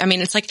get tight. I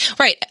mean, it's like,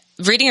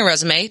 reading a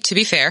resume, to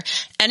be fair,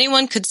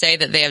 anyone could say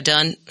that they have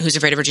done Who's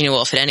Afraid of Virginia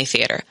Woolf at any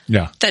theater.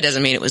 Yeah. That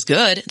doesn't mean it was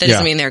good. That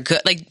doesn't mean they're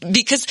good. Like,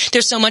 because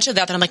there's so much of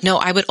that I'm like, no,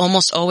 I would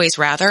almost always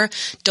rather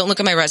don't look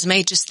at my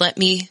resume. Just let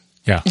me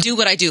do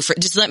what I do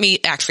just let me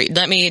act for you.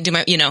 Let me do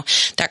my,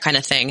 that kind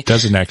of thing.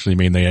 Doesn't actually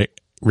mean they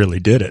really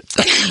did it.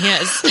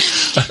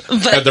 Yes.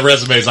 But the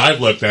resumes I've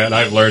looked at,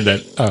 I've learned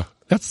that,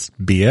 that's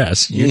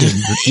BS. You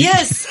didn't.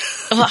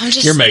 Yes. Well,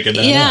 you're making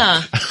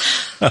that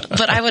up.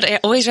 But I would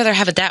always rather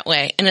have it that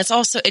way. And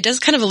it does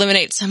kind of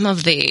eliminate some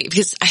of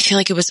because I feel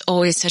like it was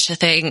always such a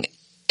thing.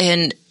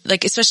 And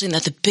like, especially in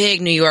the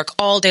big New York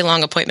all day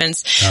long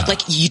appointments, like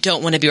you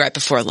don't want to be right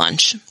before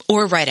lunch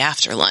or right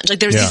after lunch.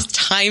 Like there's these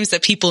times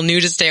that people knew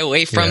to stay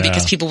away from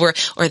because people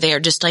they are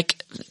just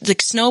like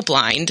snow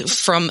blind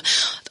from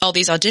all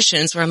these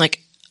auditions where I'm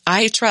like,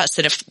 I trust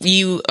that if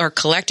you are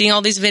collecting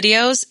all these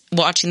videos,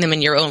 watching them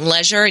in your own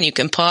leisure, and you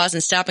can pause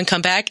and stop and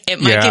come back, it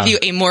might give you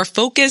a more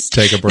focused.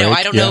 Take a break. No,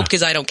 I don't know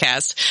because I don't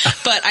cast,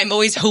 but I'm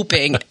always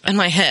hoping in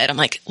my head. I'm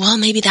like, well,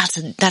 maybe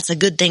that's a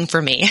good thing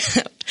for me,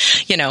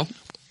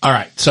 All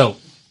right, so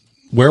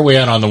where are we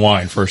at on the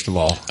wine? First of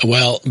all,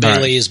 well,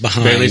 Bailey is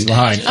behind. Bailey's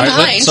behind.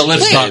 So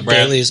let's talk.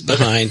 Bailey's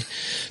behind.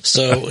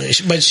 So,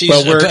 but she's.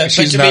 Well, but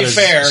to be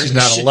fair, she's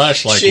not a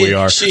lush like we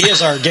are. She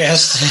is our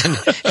guest, and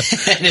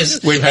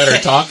we've had her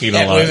talking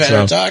a lot. We've had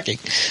her talking.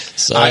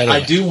 So anyway. I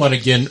do want to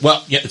again.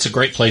 Well, it's a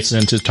great place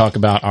then to talk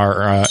about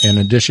our. In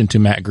addition to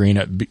Matt Green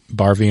at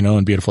Bar Vino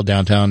in beautiful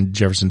downtown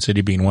Jefferson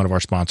City being one of our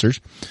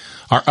sponsors,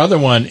 our other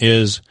one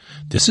is.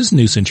 This is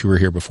new since you were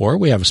here before.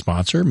 We have a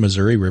sponsor,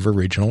 Missouri River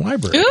Regional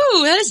Library.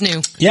 Ooh, that is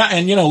new. Yeah,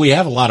 and we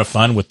have a lot of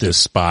fun with this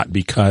spot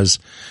because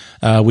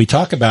we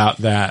talk about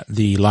that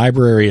the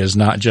library is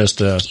not just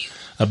a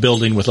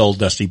building with old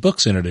dusty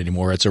books in it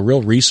anymore. It's a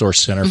real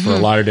resource center for a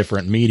lot of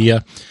different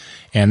media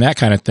and that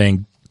kind of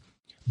thing.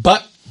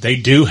 But they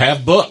do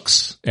have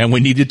books, and we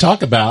need to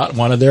talk about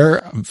one of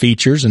their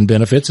features and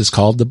benefits is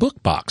called the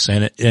Book Box.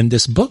 And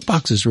this Book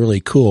Box is really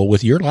cool.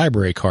 With your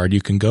library card,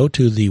 you can go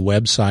to the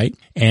website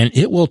and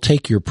it will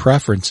take your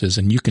preferences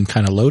and you can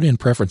kind of load in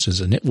preferences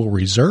and it will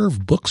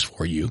reserve books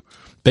for you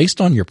based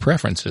on your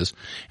preferences.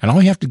 And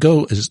all you have to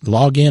go is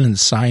log in and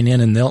sign in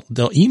and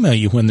they'll email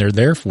you when they're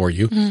there for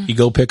you. You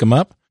go pick them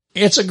up.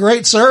 It's a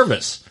great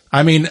service.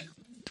 I mean,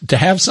 to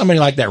have somebody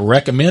like that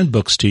recommend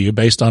books to you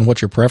based on what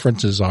your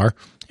preferences are,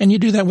 and you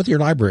do that with your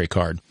library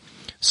card.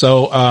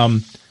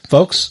 So,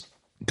 folks,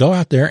 go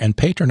out there and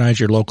patronize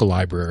your local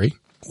library.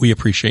 We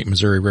appreciate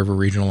Missouri River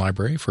Regional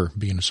Library for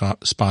being a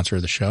sponsor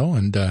of the show,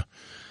 and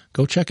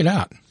go check it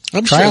out.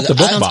 Try out the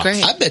Book Box.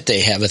 Great. I bet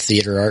they have a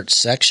theater arts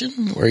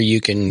section where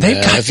you can,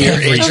 if you're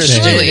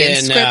interested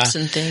in scripts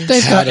and things.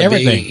 They've got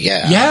everything.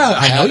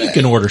 I know you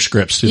can order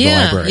scripts through the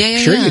library.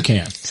 Sure you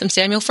can. Some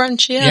Samuel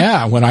French,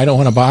 Yeah, when I don't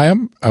want to buy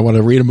them, I want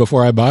to read them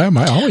before I buy them,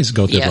 I always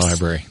go to the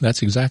library.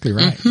 That's exactly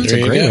right. It's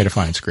a great way to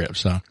find scripts.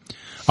 So,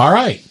 all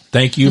right.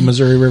 Thank you,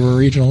 Missouri River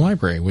Regional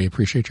Library. We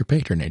appreciate your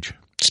patronage.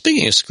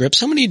 Speaking of scripts,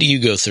 how many do you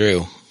go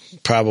through?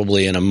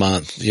 Probably in a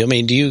month. I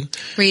mean, do you?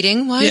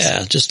 Reading wise?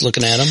 Yeah, just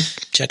looking at them,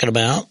 checking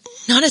them out.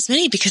 Not as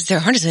many because there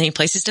aren't as many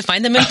places to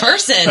find them in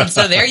person.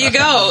 So there you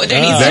go.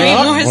 There needs to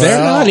be more.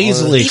 They're not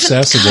easily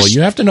accessible.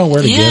 You have to know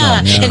where to get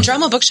them. Yeah. And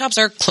drama bookshops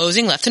are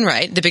closing left and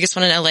right. The biggest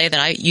one in LA that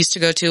I used to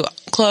go to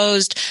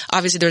closed.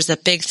 Obviously there's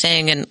that big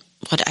thing and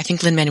I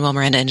think Lin-Manuel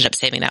Miranda ended up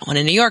saving that one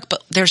in New York,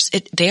 but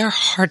they are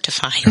hard to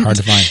find. They're hard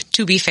to find.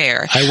 To be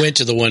fair. I went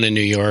to the one in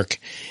New York.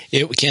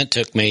 Kent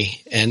took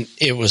me, and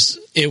it was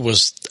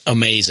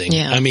amazing.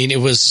 Yeah. I mean, it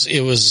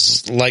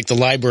was like the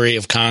Library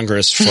of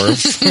Congress for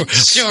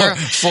Sure.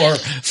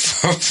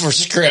 for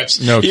scripts.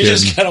 No you kidding.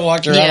 just kind of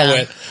walked around Yeah.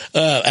 with.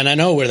 And I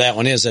know where that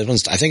one is. I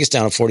think it's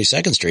down at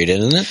 42nd Street,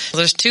 isn't it? Well,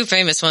 there's two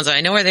famous ones.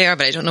 I know where they are,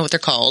 but I don't know what they're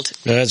called.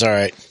 That's all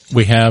right.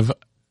 We have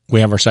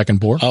our second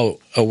pour. Oh,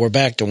 we're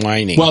back to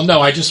whining. Well, no,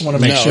 I just want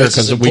to make sure this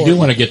is because we do important.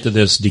 want to get to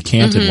this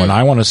decanted one.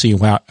 I want to see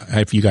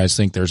if you guys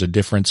think there's a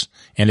difference,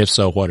 and if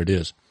so, what it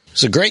is.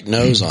 It's a great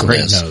nose on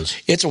Great this. nose.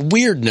 It's a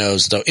weird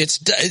nose, though. It's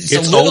a It's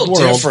little old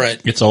world.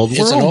 different. It's old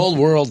It's an world. old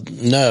world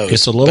nose.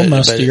 It's a little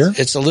mustier.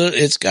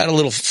 It's got a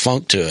little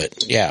funk to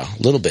it. Yeah,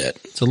 a little bit.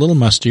 It's a little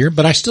mustier,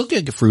 but I still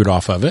get fruit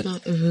off of it.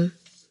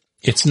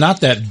 It's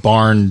not that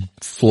barn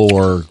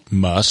floor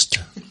must,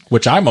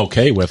 which I'm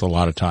okay with a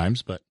lot of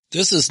times, but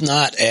This is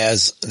not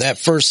as that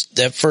first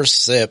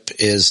sip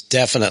is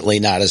definitely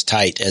not as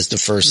tight as the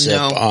first sip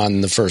No. on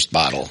the first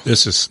bottle.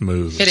 this is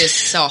smooth. It is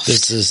soft.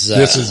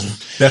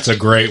 That's a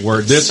great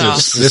word. This Soft.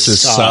 is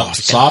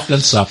Soft. soft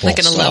and supple. Like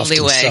in a Soft lovely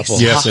and way. supple.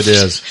 Yes, it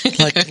is.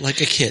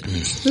 like a kitten.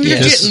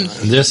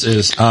 This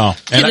is and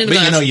Kitten in a but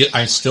you glass. know,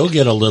 I still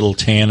get a little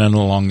tannin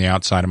along the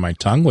outside of my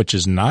tongue, which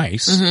is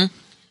nice.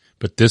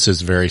 But this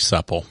is very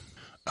supple.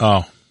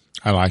 Oh,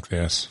 I like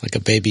this. Like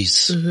a baby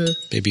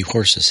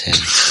horse's head.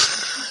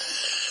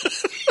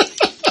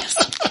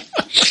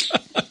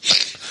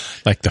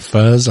 Like the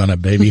fuzz on a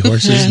baby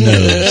horse's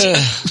nose.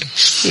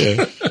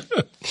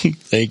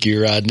 Thank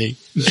you, Rodney.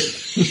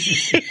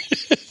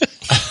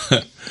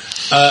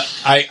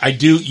 I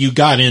do. You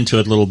got into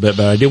it a little bit,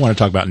 but I do want to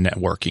talk about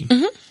networking.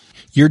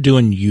 You're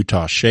doing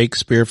Utah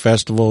Shakespeare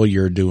Festival.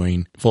 You're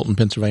doing Fulton,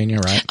 Pennsylvania,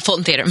 right?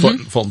 Fulton Theater.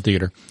 Fulton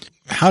Theater.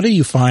 How do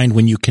you find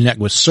when you connect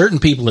with certain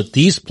people at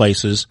these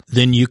places,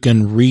 then you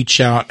can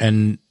reach out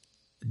and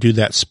do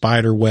that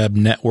spider web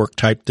network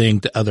type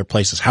thing to other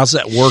places? How's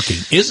that working?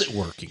 Is it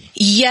working?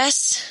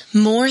 Yes,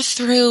 more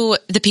through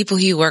the people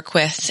who you work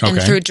with and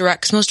Okay. through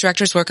because most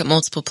directors work at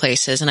multiple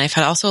places, and I've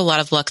had also a lot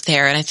of luck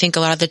there. And I think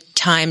a lot of the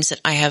times that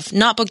I have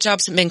not booked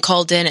jobs and been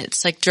called in,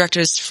 it's like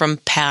directors from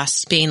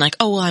past being like,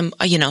 "Oh, well, I'm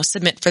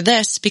submit for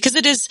this," because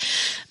it is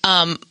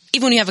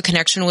even when you have a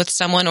connection with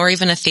someone or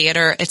even a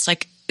theater, it's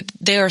like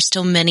there are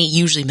still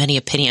usually many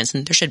opinions,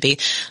 and there should be,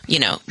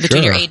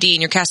 between your Sure. AD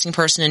and your casting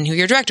person and who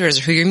your director is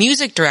or who your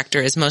music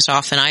director is most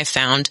often I've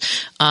found,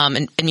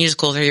 in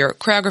musicals or your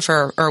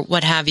choreographer or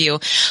what have you.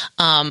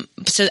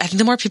 So I think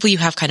the more people you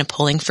have kind of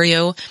pulling for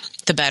you,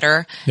 the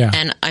better. Yeah.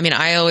 And I mean,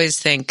 I always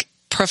think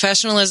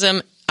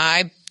professionalism,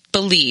 I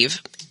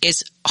believe,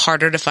 is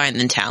harder to find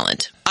than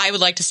talent. I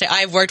would like to say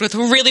I've worked with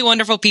really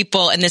wonderful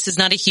people, and this is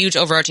not a huge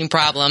overarching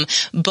problem,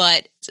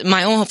 but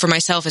my own hope for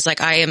myself is like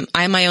I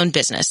am my own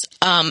business.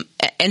 And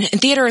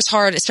theater is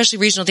hard, especially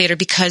regional theater,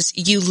 because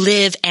you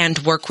live and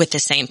work with the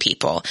same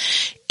people.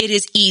 It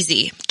is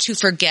easy to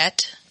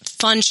forget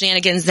fun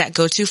shenanigans that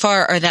go too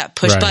far or that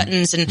push Right.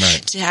 buttons and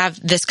Right. to have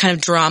this kind of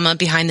drama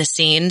behind the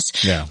scenes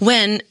Yeah.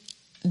 when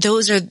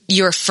those are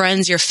your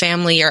friends, your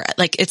family, or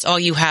like it's all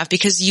you have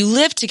because you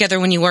live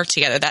together when you work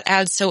together. That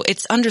adds, so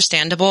it's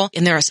understandable.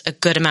 And there's a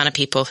good amount of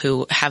people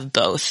who have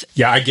both.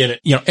 Yeah, I get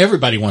it.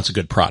 Everybody wants a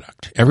good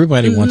product.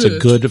 Everybody wants a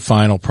good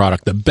final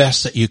product, the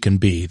best that you can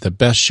be, the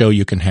best show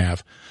you can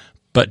have.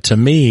 But to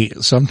me,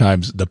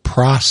 sometimes the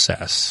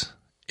process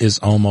is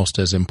almost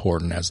as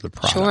important as the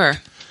product. Sure.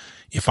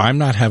 If I'm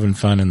not having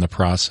fun in the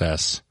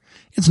process,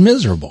 it's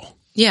miserable.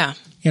 Yeah.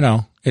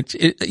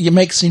 It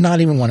makes you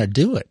not even want to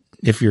do it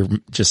if you're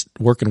just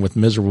working with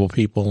miserable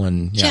people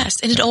and yeah.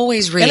 Yes. And it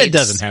always reads. And it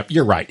doesn't happen.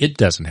 You're right. It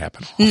doesn't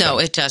happen. often. No,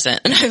 it doesn't.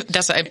 And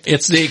that's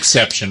It's the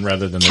exception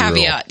rather than the rule.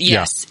 caveat.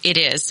 Yes, it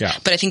is. Yeah.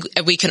 But I think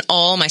we can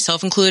all,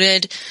 myself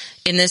included,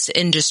 in this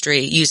industry,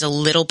 use a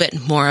little bit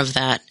more of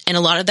that. And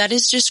a lot of that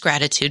is just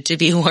gratitude to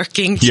be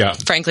working. Yeah.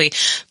 Frankly,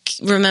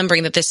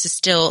 remembering that this is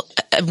still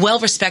a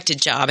well-respected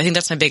job. I think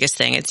that's my biggest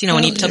thing. It's,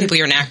 when you tell people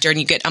you're an actor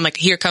and I'm like,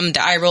 here come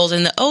the eye rolls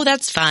and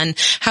that's fun.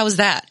 How's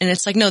that? And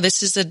it's like, no,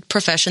 this is a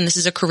profession. This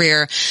is a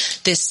career.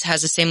 This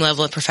has the same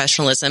level of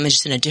professionalism. It's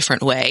just in a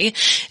different way.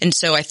 And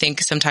so I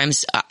think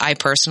sometimes I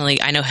personally,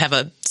 have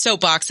a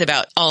soapbox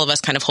about all of us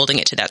kind of holding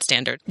it to that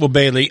standard. Well,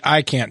 Bailey,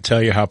 I can't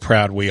tell you how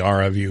proud we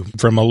are of you.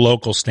 From a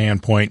local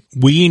standpoint,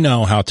 we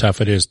know how tough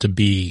it is to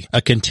be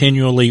a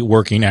continually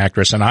working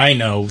actress. And I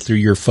know through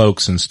your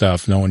folks and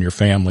stuff, knowing your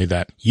family,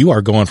 that you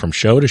are going from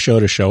show to show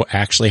to show,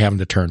 actually having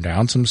to turn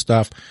down some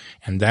stuff.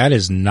 And that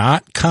is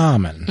not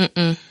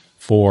common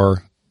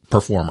for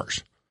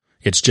performers.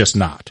 It's just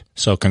not.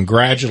 So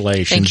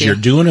congratulations. Thank you. You're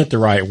doing it the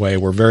right way.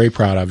 We're very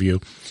proud of you.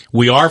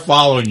 We are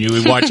following you.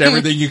 We watch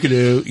everything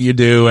you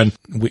do. And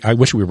I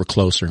wish we were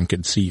closer and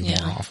could see you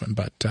more often,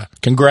 but,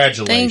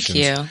 congratulations. Thank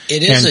you.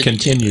 It is and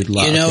continued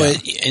luck.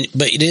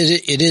 but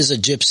it is a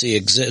gypsy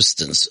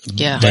existence.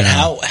 Yeah. But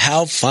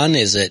how fun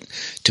is it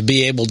to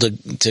be able to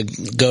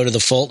go to the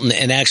Fulton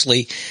and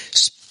actually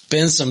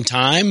spend some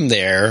time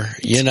there.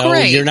 You know,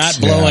 great. you're not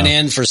blowing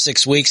in for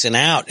 6 weeks and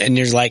out, and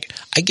you're like,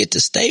 I get to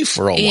stay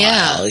for a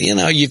while. You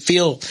know, you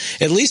feel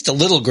at least a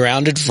little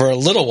grounded for a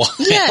little while.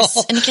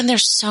 Yes. And again,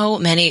 there's so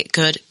many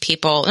good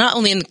people, not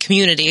only in the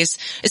communities,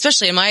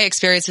 especially in my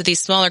experience with these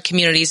smaller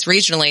communities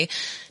regionally,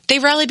 they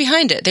rally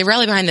behind it. They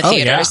rally behind the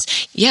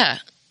theaters. Yeah.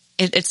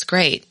 It's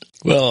great.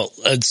 Well,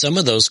 some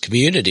of those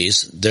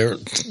communities, they're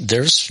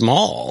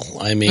small.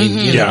 I mean,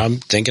 you know, I'm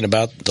thinking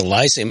about the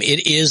Lyceum.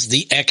 It is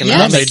the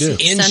economic engine.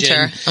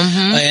 Center.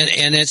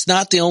 And it's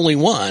not the only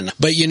one.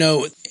 But, you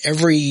know,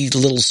 every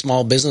little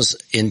small business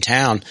in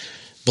town,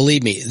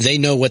 believe me, they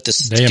know what the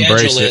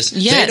schedule is.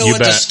 Yes. They know what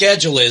the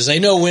schedule is. They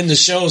know when the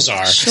shows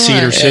are. Sure.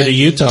 Cedar City,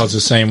 Utah is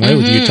the same way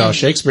with Utah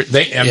Shakespeare.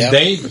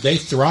 They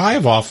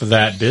thrive off of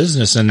that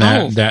business and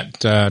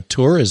that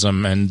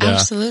tourism, and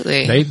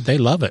absolutely they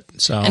love it.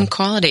 So and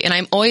quality. And I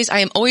am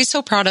always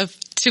so proud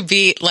to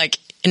be like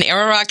an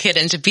Arrow Rock kid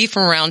and to be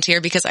from around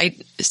here, because I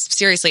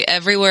seriously,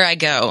 everywhere I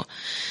go,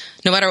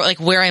 no matter like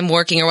where I'm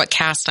working or what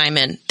cast I'm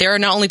in, there are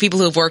not only people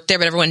who have worked there,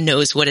 but everyone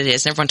knows what it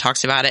is and everyone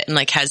talks about it and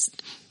like has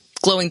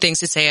glowing things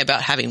to say about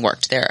having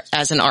worked there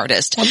as an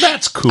artist. Well,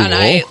 that's cool. And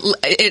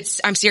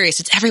I'm serious.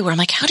 It's everywhere. I'm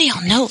like, how do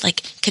y'all know? Like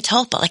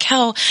Catalpa, like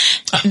how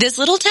this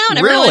little town,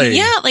 everyone,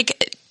 really?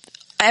 Like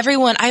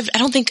everyone. I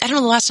don't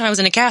know the last time I was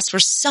in a cast where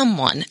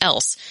someone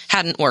else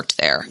hadn't worked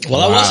there.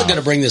 Well, I wasn't going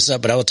to bring this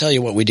up, but I will tell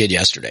you what we did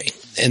yesterday.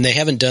 And they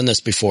haven't done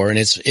this before, and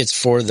it's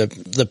for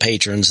the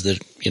patrons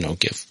that, you know,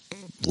 give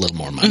a little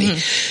more money.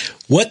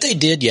 What they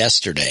did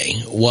yesterday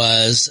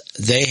was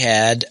they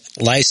had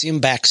Lyceum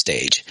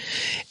backstage,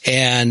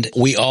 and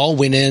we all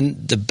went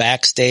in the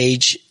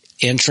backstage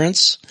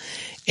entrance,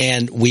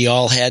 and we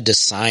all had to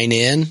sign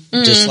in.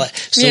 Just like,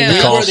 so we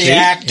were the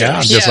actors.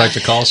 Yeah, just like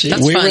the call sheet.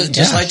 That's We fun. were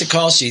just like the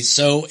call sheet.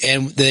 So,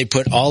 and they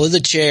put all of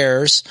the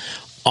chairs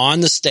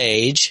on the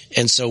stage,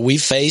 and so we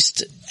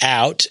faced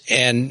out,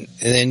 and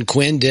then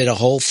Quinn did a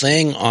whole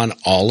thing on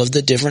all of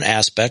the different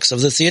aspects of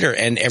the theater,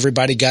 and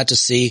everybody got to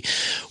see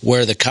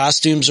where the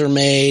costumes are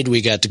made. We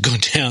got to go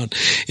down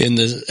in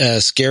the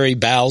scary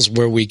bowels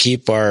where we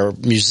keep our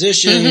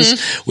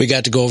musicians. We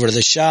got to go over to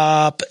the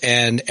shop,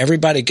 and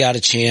everybody got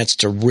a chance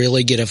to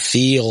really get a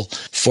feel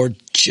for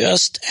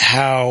just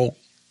how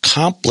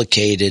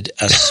complicated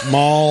a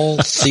small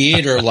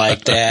theater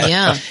like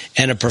that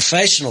and a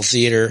professional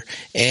theater,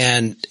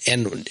 and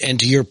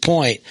to your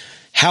point,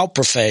 how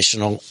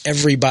professional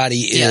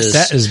everybody is.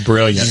 That is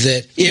brilliant.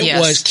 That it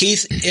was,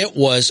 Keith, it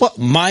was,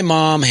 my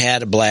mom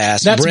had a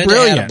blast. That's Brenda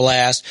brilliant. had a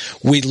blast.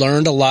 We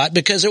learned a lot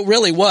because it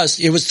really was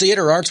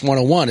Theater Arts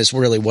 101 is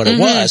really what it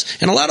was.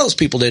 And a lot of those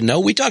people didn't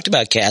know. We talked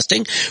about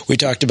casting. We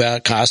talked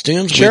about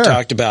costumes. Sure. We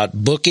talked about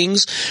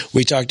bookings.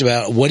 We talked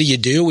about what do you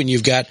do when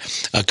you've got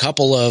a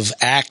couple of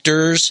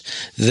actors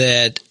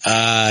that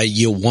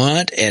you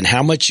want and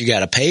how much you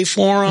got to pay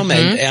for them.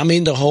 And I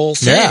mean, the whole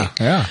thing.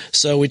 Yeah.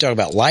 So we talk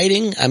about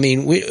lighting. I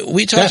mean,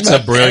 we talked That's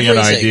about a brilliant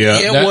everything. idea.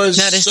 It was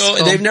that is so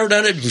cool. they've never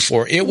done it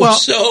before. It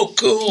was so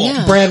cool.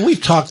 Yeah. Brad,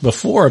 we've talked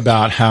before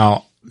about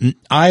how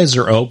eyes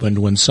are opened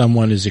when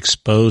someone is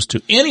exposed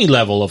to any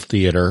level of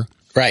theater,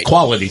 Right.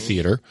 quality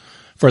theater,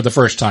 for the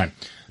first time.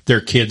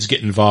 Their kids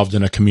get involved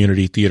in a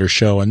community theater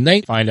show, and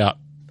they find out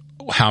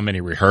how many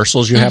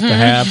rehearsals you have to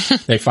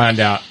have. They find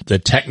out the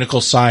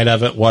technical side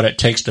of it, what it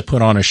takes to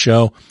put on a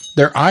show.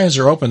 Their eyes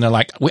are open. They're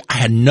like, I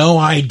had no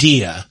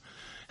idea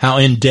how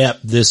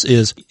in-depth this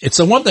is. It's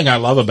the one thing I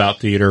love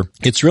about theater.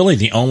 It's really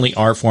the only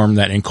art form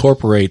that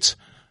incorporates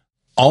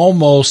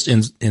almost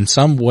in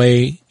some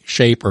way,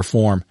 shape, or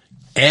form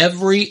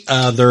every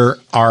other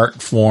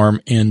art form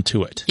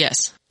into it.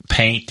 Yes.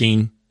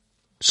 Painting,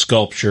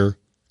 sculpture,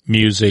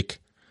 music,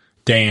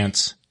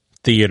 dance,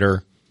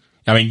 theater.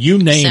 I mean, you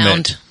name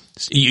Sound. it.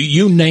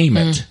 You name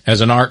it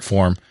as an art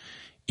form.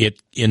 It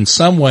in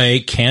some way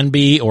can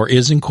be or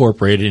is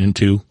incorporated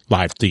into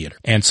live theater.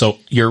 And so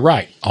you're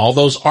right. All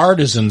those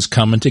artisans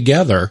coming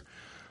together,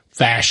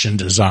 fashion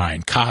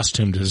design,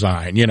 costume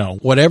design,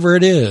 whatever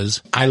it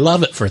is. I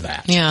love it for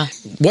that. Yeah.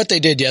 What they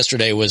did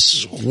yesterday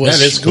was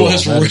That is cool.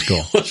 Was That is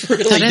cool. Was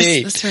really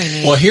neat. That's very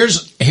neat. Well,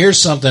 here's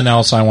something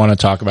else I want to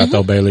talk about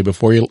though, Bailey,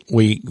 before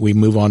we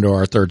move on to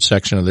our third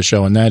section of the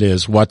show. And that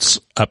is what's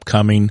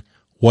upcoming.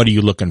 What are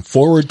you looking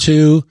forward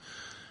to?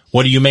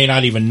 What you may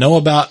not even know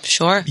about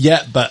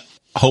yet, but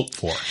hope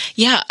for.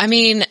 Yeah. I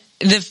mean,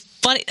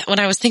 when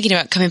I was thinking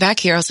about coming back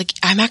here, I was like,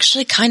 I'm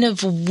actually kind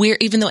of weird,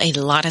 even though a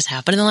lot has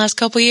happened in the last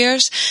couple of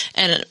years,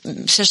 and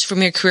especially for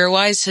me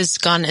career-wise has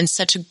gone in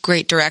such a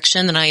great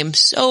direction that I am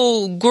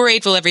so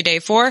grateful every day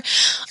for.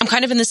 I'm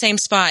kind of in the same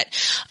spot.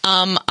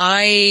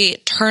 I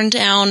turned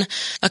down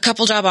a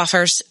couple job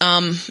offers,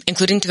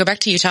 including to go back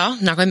to Utah.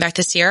 I'm not going back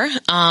this year.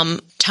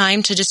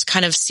 Time to just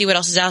kind of see what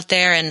else is out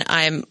there, and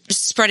I'm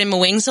spreading my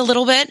wings a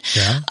little bit.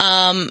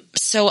 Yeah.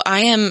 So I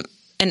am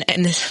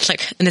in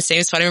the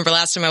same spot. I remember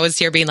last time I was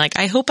here being like,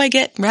 I hope I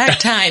get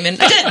ragtime, and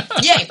I did.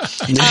 Yay.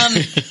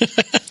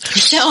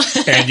 So,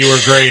 and you were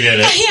great at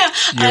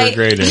it. Yeah. You were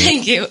great at it.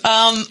 Thank you.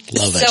 Love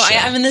that show.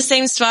 I'm in the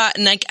same spot,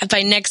 and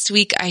by next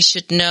week I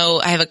should know.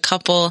 I have a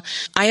couple.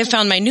 I have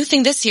found my new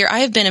thing this year. I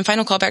have been in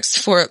final callbacks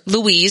for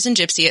Louise and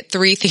Gypsy at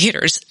 3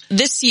 theaters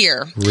this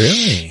year.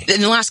 Really?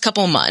 In the last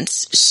couple of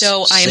months.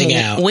 So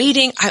I'm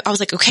waiting. I was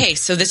like, okay,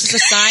 so this is a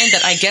sign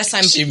that I guess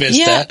I'm... She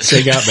missed that.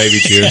 Sing out, baby,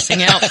 too.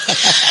 Sing out.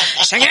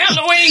 Sing out,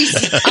 Louise!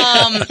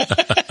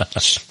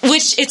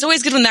 Which, it's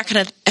always good when that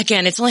kind of...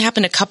 Again, it's only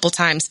happened a couple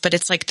times, but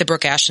it's like the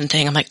Brooke Ashton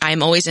thing. I'm like,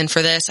 I'm always in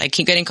for this. I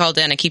keep getting called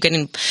in. I keep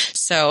getting...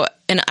 So...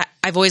 And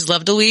I've always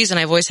loved Louise, and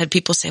I've always had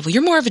people say, well,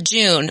 you're more of a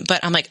June.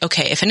 But I'm like,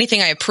 okay, if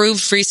anything I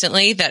approved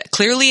recently that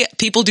clearly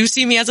people do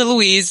see me as a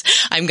Louise,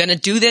 I'm going to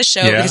do this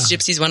show because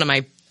Gypsy's one of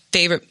my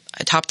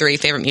top 3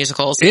 favorite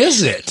musicals.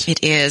 Is it?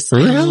 It is.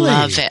 Really? I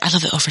love it. I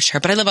love the overture,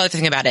 but I love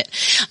everything about it.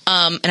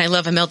 And I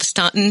love Imelda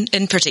Staunton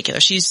in particular.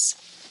 She's,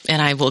 and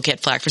I will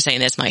get flack for saying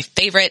this, my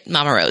favorite,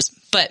 Mama Rose.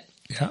 But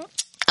yeah.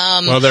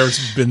 Well,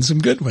 there's been some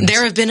good ones.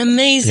 There have been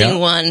amazing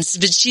ones,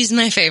 but she's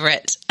my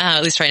favorite.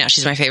 At least right now,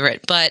 she's my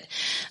favorite. But,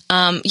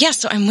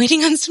 so I'm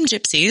waiting on some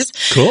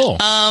Gypsies. Cool.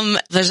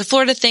 There's a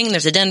Florida thing,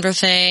 there's a Denver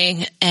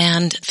thing,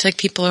 and I feel like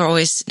people are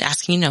always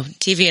asking,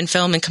 TV and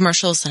film and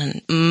commercials,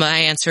 and my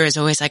answer is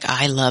always like,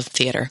 I love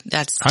theater.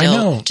 That's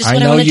still just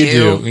what I want to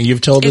do. Do.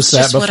 You've told us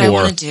that before. It's just what I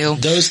want to do.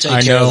 Those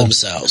take care of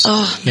themselves.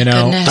 Oh,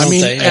 goodness. I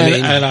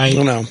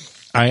mean,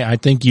 I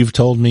think you've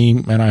told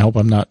me, and I hope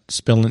I'm not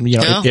spilling,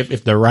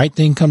 if the right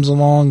thing comes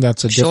along,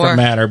 that's a different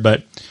matter.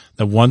 But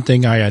the one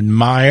thing I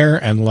admire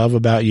and love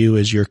about you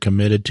is you're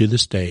committed to the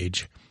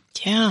stage.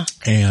 Yeah.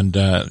 And,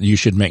 you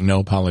should make no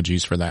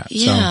apologies for that.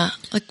 Yeah.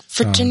 So, like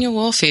Virginia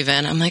Woolf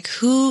even. I'm like,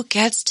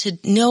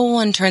 no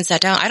one turns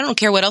that down. I don't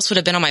care what else would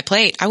have been on my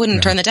plate. I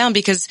wouldn't turn that down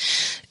because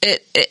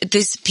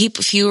these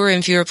people, fewer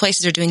and fewer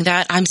places are doing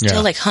that. I'm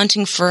still like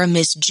hunting for a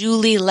Miss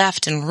Julie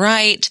left and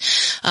right,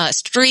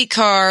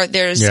 Streetcar.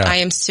 I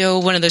am so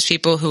one of those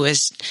people who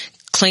is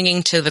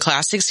clinging to the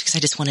classics because I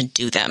just want to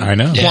do them. I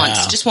know.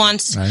 Just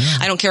once.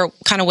 I don't care what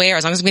kind of way,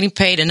 as long as I'm getting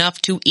paid enough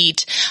to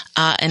eat,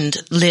 and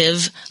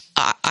live.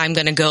 I'm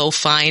going to go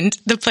find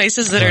the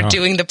places that are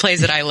doing the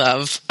plays that I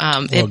love.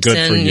 Good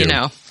for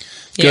you.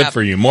 Good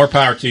for you. More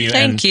power to you.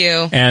 Thank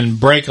you. And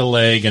break a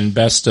leg and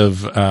best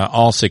of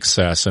all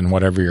success and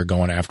whatever you're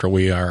going after.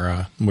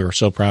 We're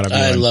so proud of you.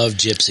 I love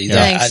Gypsy.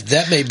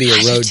 That may be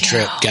a road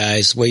trip,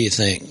 guys. What do you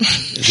think?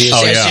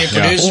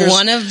 Producers?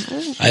 One of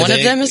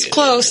them is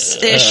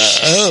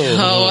close-ish.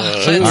 All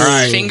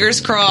right.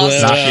 Fingers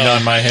crossed. Knocking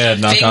on my head.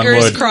 Knock on wood.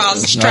 Fingers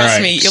crossed.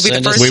 Trust me, you'll be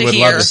the first to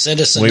hear.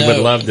 We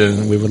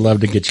would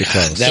love to get you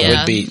close.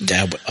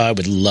 I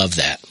would love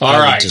that. All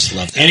right. Just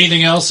love that.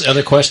 Anything else?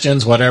 Other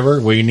questions? Whatever.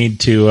 We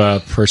need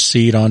to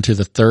proceed on to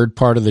the third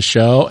part of the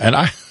show. And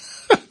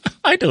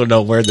I don't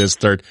know where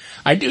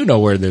I do know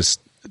where this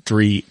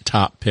 3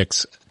 top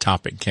picks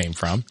topic came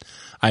from.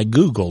 I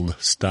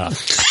Googled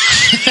stuff.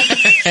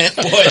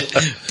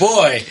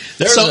 boy,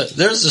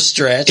 there's a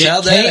stretch.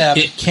 How'd that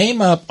happen? It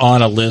came up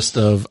on a list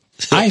of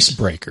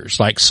icebreakers,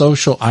 like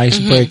social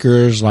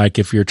icebreakers, like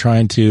if you're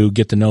trying to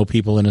get to know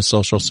people in a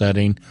social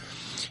setting.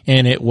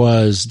 And it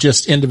was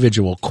just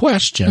individual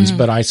questions,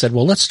 but I said,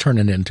 well, let's turn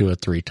it into a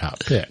 3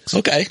 top picks.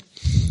 Okay.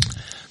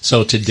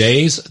 So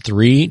today's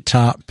 3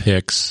 top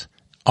picks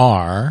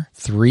are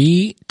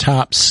 3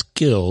 top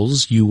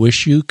skills you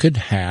wish you could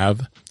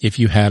have if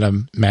you had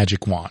a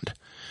magic wand.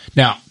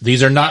 Now,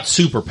 these are not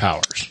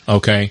superpowers,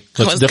 okay? Let's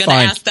define. I was going to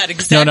ask that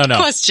exact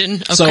question.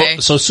 Okay.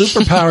 So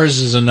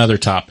superpowers is another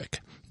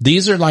topic.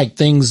 These are like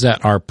things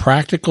that are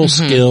practical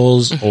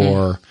skills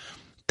or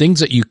things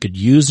that you could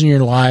use in your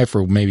life,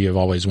 or maybe you've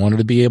always wanted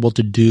to be able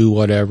to do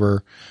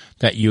whatever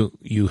that you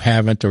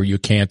haven't, or you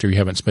can't, or you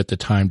haven't spent the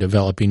time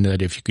developing,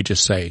 that if you could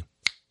just say,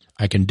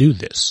 I can do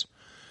this.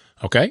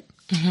 Okay?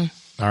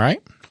 All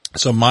right.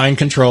 So mind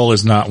control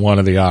is not one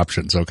of the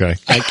options. Okay.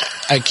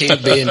 I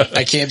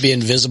can't be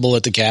invisible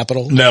at the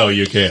Capitol. No,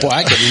 you can't. Boy,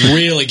 I could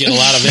really get a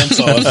lot of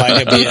info if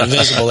I could be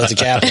invisible at the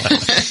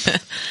Capitol.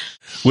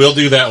 We'll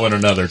do that one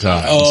another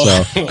time.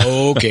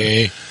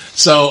 Okay.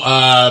 So,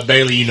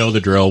 Bailey, you know the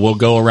drill. We'll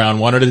go around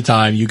one at a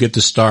time. You get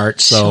to start.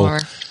 So,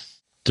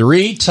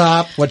 3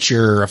 top, what's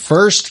your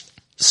first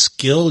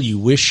skill you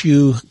wish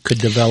you could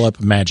develop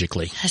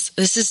magically?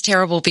 This is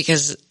terrible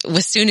because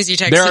as soon as you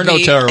texted me. There are no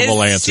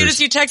terrible answers. As soon as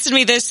you texted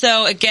me this,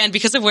 so again,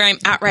 because of where I'm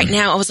at right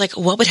now, I was like,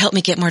 what would help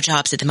me get more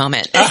jobs at the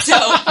moment? So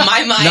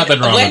my mind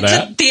went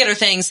to theater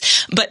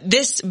things. But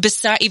this,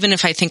 even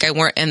if I think I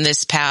weren't in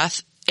this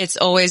path, it's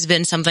always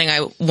been something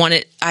I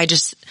wanted. I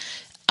just,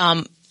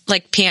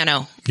 like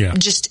piano. Yeah.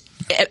 Just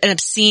an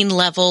obscene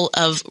level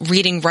of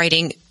reading,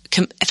 writing.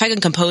 If I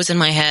can compose in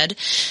my head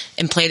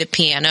and play the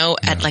piano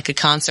at like a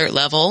concert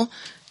level,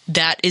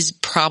 that is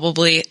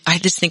probably, I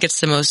just think it's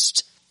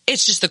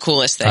It's just the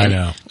coolest thing. I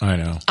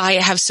know. I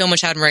have so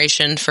much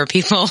admiration for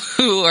people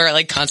who are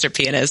like concert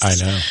pianists.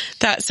 I know.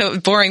 That's so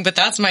boring, but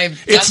that's not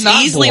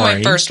easily boring.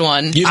 my first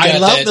one. I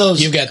love that,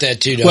 those. You've got that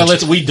too, don't Well,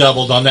 you? we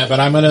doubled on that, but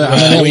I'm going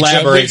to We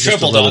elaborate just a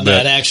tripled little on bit.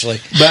 that, actually.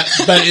 But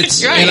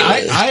it's, Right. and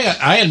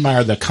I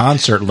admire the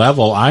concert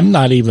level. I'm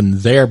not even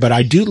there, but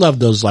I do love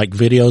those like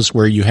videos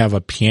where you have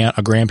a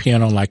grand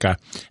piano, like an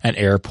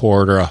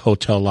airport or a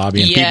hotel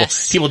lobby, and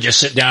Yes. people just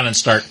sit down and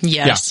start.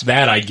 Yes. Yeah,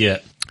 that I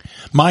get.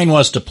 Mine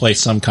was to play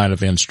some kind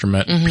of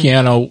instrument. Mm-hmm.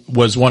 Piano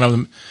was one of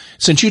them.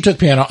 Since you took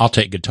piano, I'll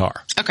take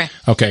guitar.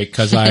 Okay.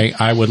 Cause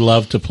I would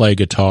love to play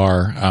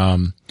guitar,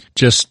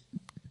 just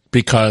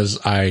because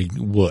I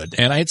would.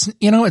 And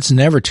it's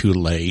never too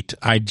late.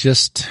 I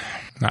just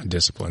not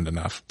disciplined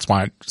enough.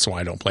 That's why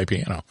I don't play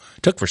piano.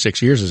 It took for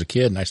 6 years as a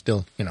kid and I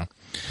still,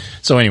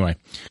 So anyway,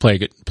 play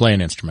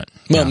an instrument.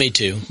 Well, Yeah. me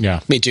too.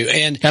 Yeah. Me too.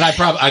 And I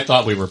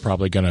thought we were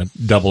probably going to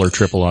double or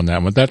triple on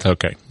that one. That's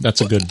okay.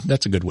 That's a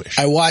good wish.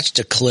 I watched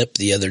a clip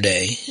the other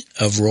day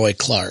of Roy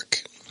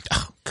Clark.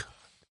 Oh, God.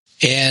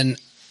 And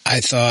I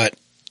thought,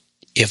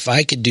 if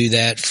I could do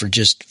that for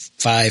just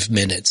 5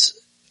 minutes,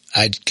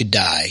 I could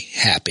die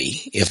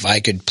happy. If I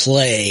could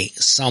play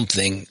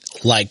something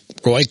like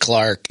Roy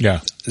Clark, Yeah.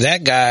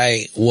 that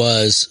guy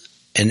was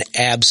an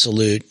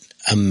absolute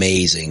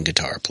amazing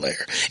guitar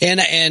player.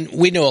 And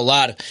we know a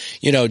lot of,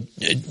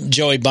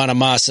 Joey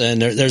Bonamassa,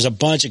 and there's a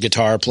bunch of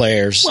guitar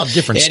players. Well,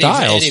 different Eddie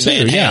styles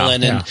Van too. Yeah.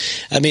 Halen, and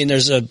I mean,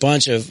 there's a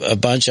bunch of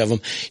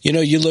them.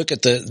 You look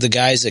at the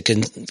guys that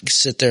can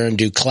sit there and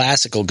do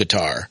classical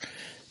guitar.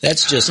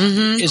 That's just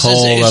it's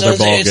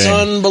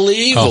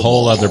unbelievable. A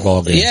whole other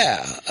ball game.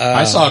 Yeah,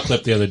 I saw a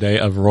clip the other day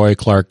of Roy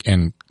Clark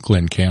and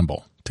Glenn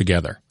Campbell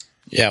together.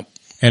 Yeah,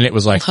 And it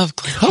was like, Love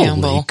Glenn holy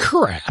Campbell.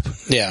 crap.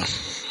 yeah,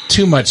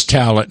 Too much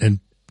talent and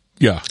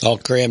yeah. all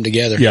crammed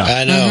together. Yeah.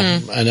 I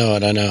know, I know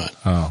it.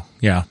 Oh,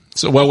 yeah.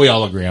 So, well, we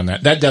all agree on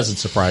that. That doesn't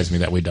surprise me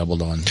that we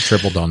tripled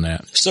on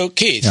that. So,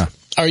 Keith, Yeah.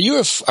 are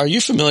you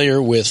familiar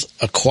with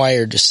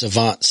acquired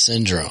savant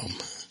syndrome?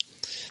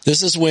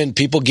 This is when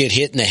people get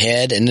hit in the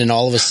head, and then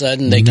all of a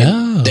sudden they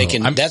can.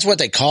 That's what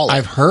they call it.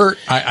 I've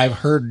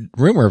heard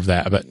rumor of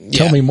that, but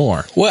tell me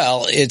more.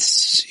 Well,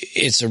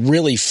 it's a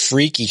really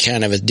freaky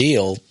kind of a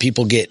deal.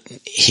 People get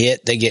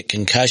hit, they get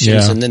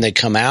concussions, Yeah. and then they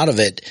come out of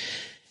it,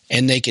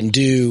 and they can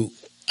do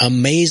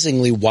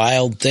amazingly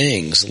wild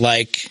things,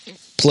 like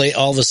play.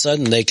 All of a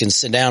sudden, they can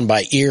sit down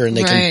by ear, and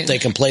they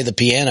can play the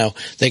piano,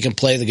 they can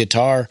play the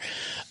guitar.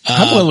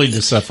 I'm willing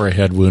to suffer a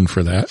head wound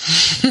for that.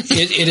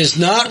 It is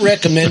not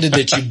recommended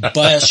that you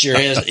bust your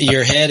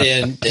head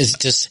in,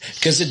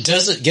 because it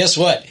doesn't. Guess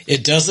what?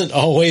 It doesn't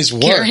always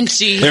work.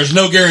 Guarantee. There's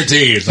no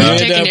guarantees. You Huh? end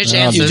Taking up- your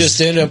chances. You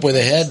just end up with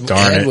a head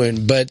Darn it.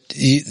 wound. But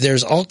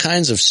there's all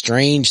kinds of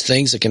strange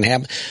things that can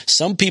happen.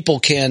 Some people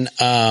can.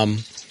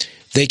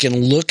 They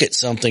can look at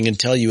something and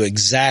tell you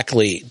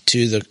exactly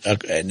to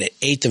an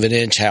eighth of an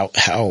inch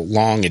how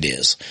long it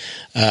is.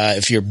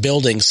 If you're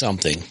building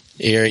something,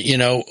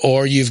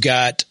 or you've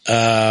got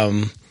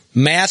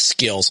math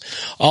skills,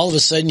 all of a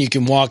sudden you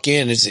can walk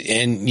in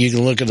and you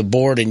can look at the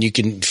board and you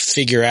can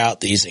figure out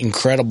these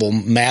incredible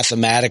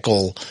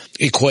mathematical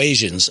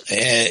equations.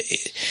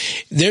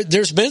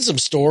 There's been some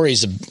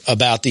stories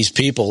about these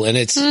people, and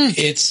it's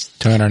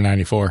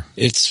 294.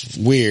 it's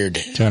weird.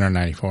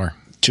 294.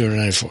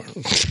 294.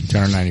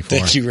 294.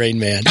 Thank you, Rain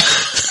Man.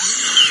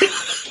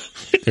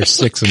 There's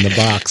 6 in the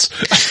box.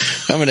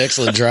 I'm an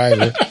excellent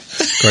driver. Of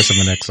course,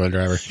 I'm an excellent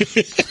driver.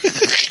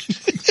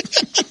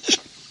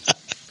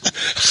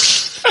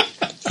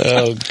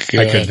 Oh, God.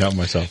 I couldn't help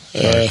myself.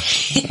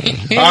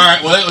 Sorry. All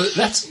right. Well,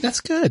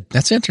 that's good.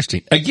 That's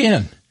interesting.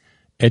 Again,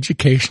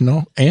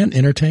 educational and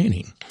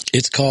entertaining.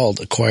 It's called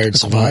acquired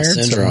savant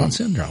syndrome.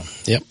 Syndrome.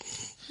 Yep.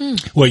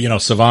 Well,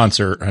 savants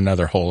are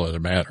another whole other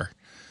matter.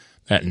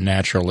 That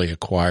naturally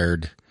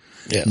acquired.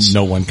 Yes.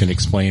 No one can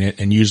explain it.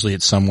 And usually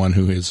it's someone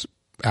who is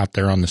out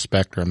there on the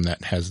spectrum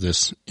that has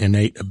this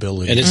innate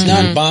ability. And it's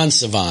not bon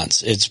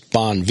savants, it's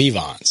bon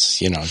vivants,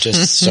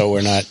 just so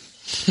we're not.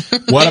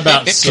 What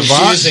about savant?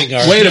 Confusing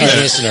our- Wait a our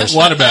minute. listeners.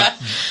 What about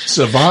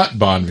savant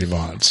bon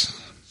vivants?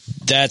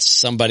 That's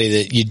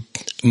somebody that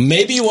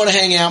maybe you want to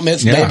hang out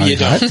with, maybe you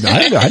don't.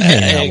 I'd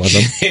hang out with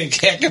them.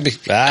 It could be,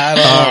 I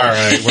don't know. All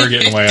right, we're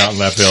getting way out in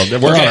left field.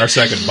 We're on our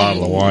second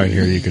bottle of wine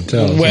here, you can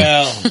tell.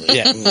 Well,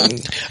 yeah. Okay.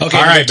 All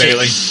right, number two.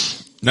 Bailey.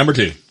 Number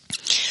 2.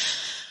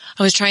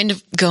 I was trying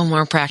to go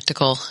more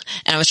practical,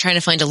 and I was trying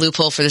to find a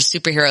loophole for the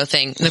superhero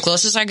thing. And the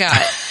closest I got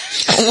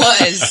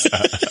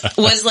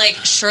was like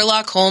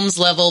Sherlock Holmes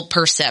level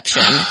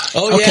perception.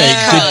 Oh, Okay,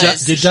 yeah.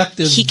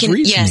 deductive He can,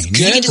 reasoning. yes, 'cause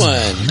he Good can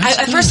just, one.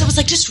 at first I was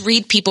like, just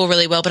read people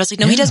really well, but I was like,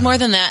 no, he does more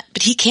than that,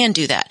 but he can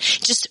do that.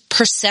 Just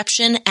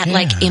perception at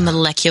like a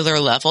molecular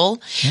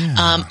level,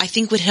 I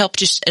think would help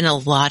just in a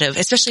lot of,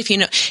 especially if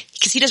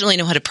because he doesn't really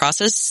know how to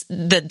process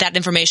that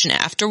information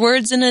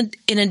afterwards in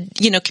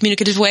a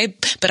communicative way.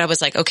 But I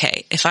was like,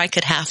 okay, if I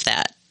could have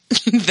that,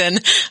 then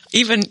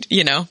even,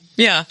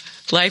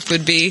 life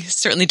would be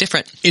certainly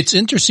different. It's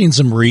interesting,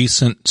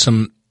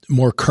 some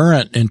more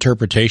current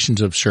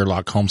interpretations of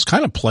Sherlock Holmes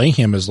kind of play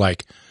him as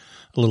like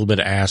little bit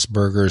of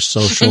Asperger's,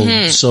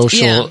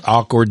 social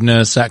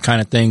awkwardness, that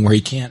kind of thing, where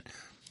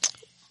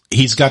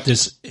he's got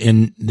this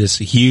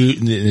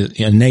huge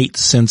innate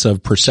sense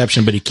of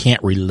perception, but he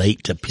can't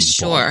relate to people.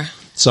 Sure.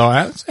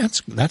 So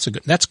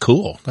that's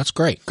cool. That's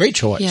great. Great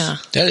choice. Yeah.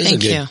 That is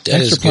Thank a good. you. That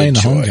Thanks is for playing a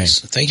good the home choice.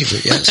 game. Thank you for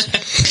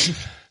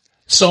yes.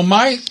 So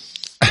my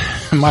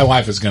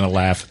wife is going to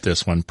laugh at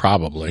this one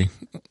probably,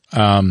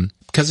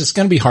 because it's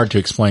going to be hard to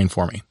explain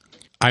for me.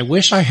 I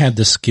wish I had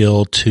the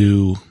skill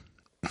to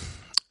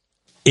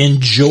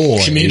enjoy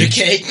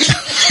Communicate.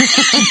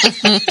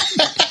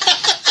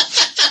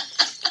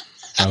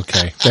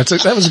 Okay,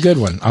 that was a good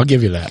one. I'll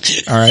give you that.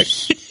 All right.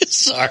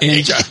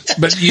 Sorry.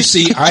 But you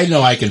see, I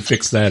know I can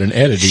fix that in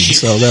editing,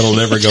 so that'll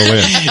never go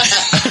in.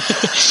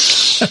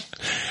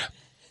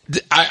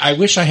 I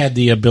wish I had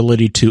the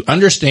ability to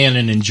understand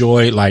and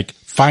enjoy like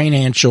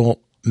financial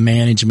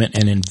management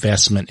and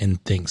investment in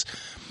things.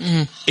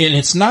 And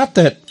it's not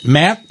that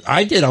math,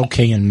 I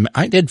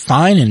did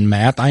fine in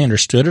math. I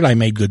understood it. I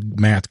made good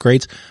math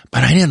grades,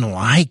 but I didn't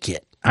like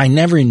it. I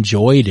never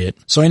enjoyed it.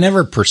 So I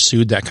never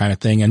pursued that kind of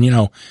thing.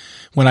 And,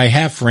 when I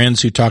have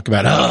friends who talk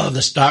about,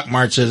 the stock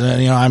market,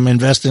 I'm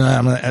investing,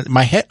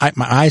 my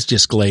eyes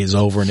just glaze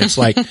over, and it's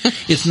like,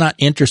 it's not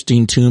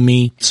interesting to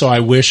me. So I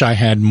wish I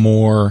had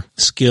more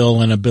skill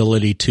and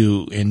ability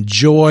to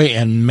enjoy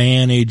and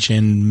manage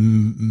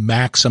and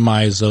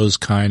maximize those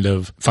kind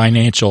of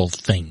financial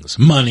things,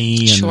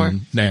 money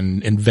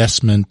and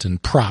investment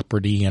and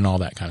property and all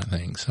that kind of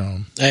thing. So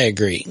I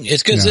agree.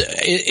 It's because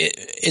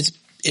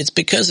it's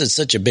because it's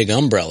such a big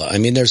umbrella. I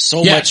mean, there's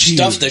so much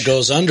stuff that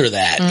goes under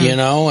that,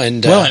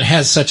 and it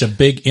has such a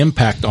big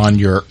impact on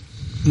your,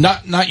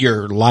 not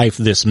your life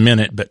this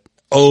minute, but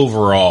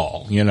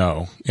overall, in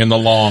the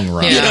long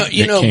run.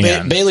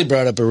 Yeah. Bailey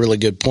brought up a really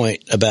good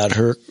point about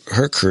her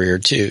career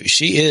too.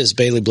 She is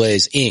Bailey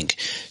Blaze Inc.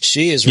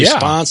 She is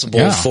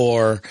responsible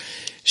for,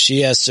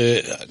 she has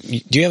to,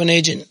 do you have an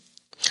agent?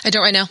 I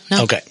don't right now.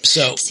 No. Okay.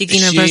 So seeking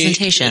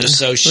representation.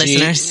 Listeners.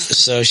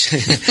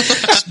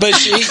 But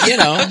she,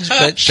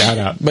 but shout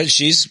out. But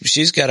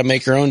she's got to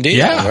make her own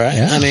deal, right?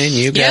 Yeah. I mean,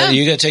 you got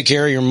to take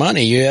care of your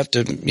money. You have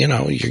to,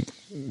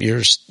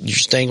 you're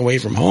staying away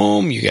from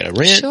home. You got to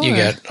rent. You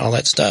got all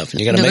that stuff, and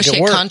you got to make it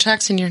work.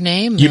 Contracts in your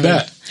name. You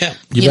bet. Yeah.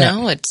 You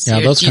bet.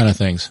 Those kind of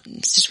things.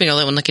 It's just being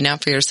only one looking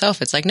out for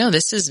yourself. It's like, no,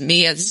 this is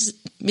me.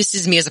 This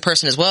is me as a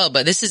person as well,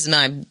 but this is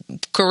my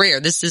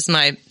career.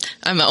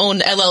 I'm my own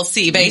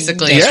LLC,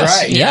 basically. That's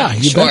right. Yeah,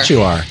 you bet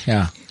you are.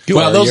 Yeah.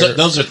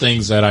 Those are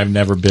things that I've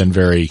never been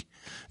very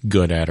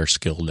good at or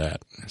skilled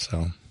at.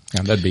 So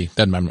that'd be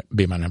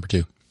my number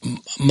two.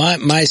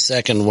 My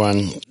second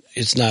one,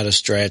 it's not a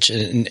stretch,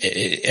 and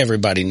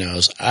everybody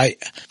knows. I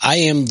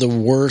am the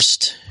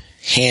worst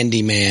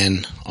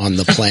handyman on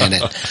the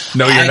planet.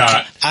 No, you're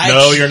not.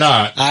 You're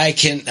not. I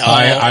can.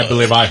 I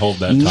believe I hold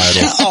that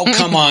title. Oh,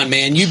 come on,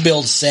 man! You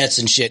build sets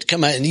and shit.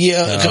 Come on,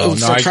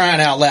 for crying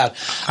out loud!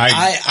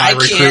 I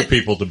recruit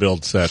people to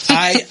build sets.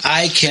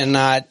 I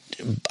cannot.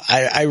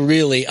 I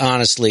really,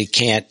 honestly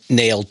can't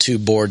nail two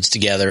boards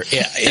together.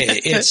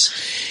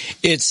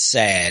 It's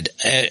sad.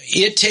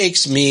 It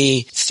takes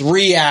me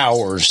 3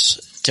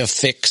 hours to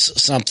fix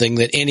something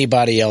that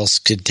anybody else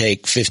could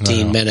take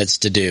 15 minutes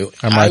to do.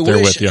 I'm right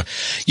there with you.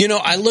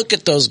 I look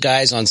at those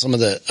guys on some of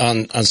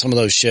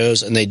those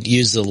shows, and they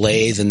use the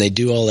lathe and they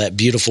do all that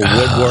beautiful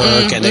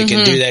woodwork, and they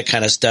can do that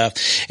kind of stuff,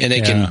 and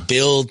they can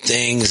build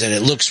things, and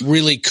it looks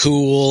really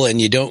cool,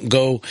 and you don't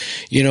go,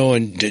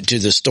 and to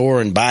the store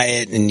and buy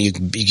it, and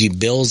you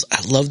bills. I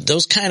love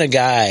those kind of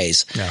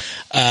guys. Yeah.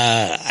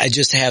 I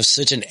just have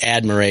such an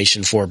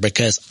admiration for,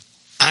 because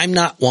I'm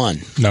not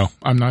one. No,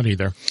 I'm not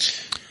either.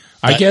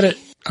 I get it.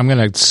 I'm going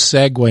to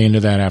segue into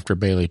that after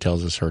Bailey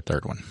tells us her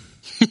third one.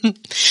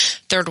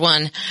 Third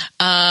one.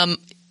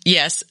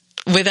 Yes,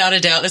 without a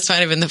doubt. This might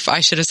have been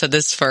I should have said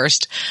this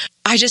first.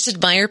 I just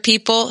admire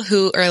people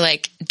who are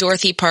like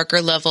Dorothy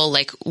Parker level,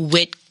 like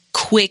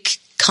quick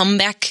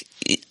comeback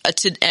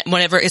to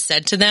whatever is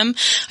said to them.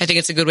 I think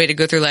it's a good way to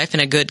go through life,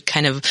 and a good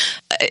kind of,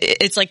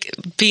 it's like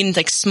being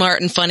like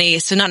smart and funny.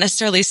 So not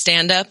necessarily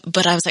stand up,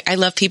 but I was like, I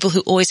love people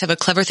who always have a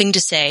clever thing to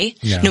say,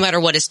 no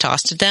matter what is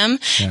tossed at them,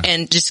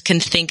 and just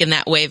can think in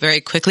that way very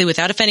quickly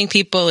without offending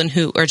people, and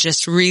who are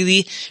just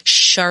really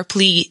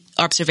sharply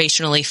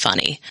observationally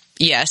funny.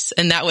 Yes.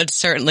 And that would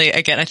certainly,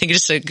 again, I think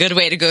it's just a good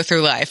way to go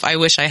through life. I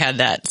wish I had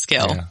that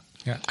skill.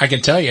 Yeah. I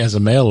can tell you, as a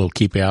male, it'll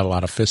keep you out of a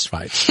lot of fist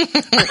fights.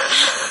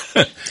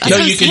 No,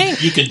 you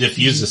can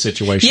diffuse the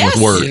situation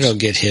with words. You don't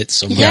get hit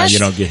so much. Yeah, you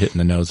don't get hit in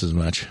the nose as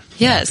much.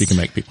 Yes. You can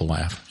make people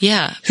laugh.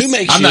 Yeah. Who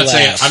makes you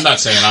laugh? I'm not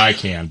saying I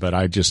can, but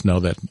I just know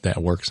that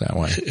works that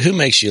way. Who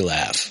makes you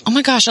laugh? Oh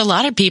my gosh, a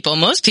lot of people.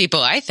 Most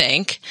people, I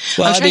think.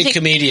 Well, I mean,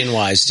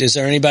 comedian-wise, is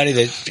there anybody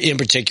that in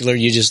particular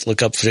you just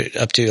look up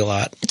to a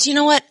lot? Do you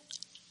know what?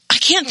 I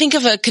can't think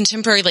of a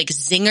contemporary like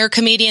zinger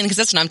comedian, because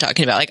that's what I'm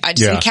talking about. Like, I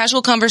just in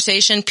casual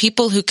conversation,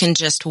 people who can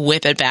just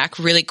whip it back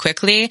really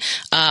quickly.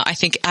 I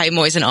think I'm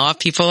always in awe of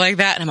people like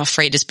that, and I'm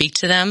afraid to speak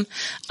to them.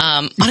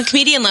 On a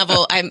comedian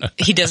level,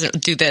 he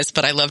doesn't do this,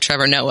 but I love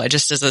Trevor Noah,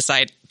 just as a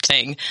side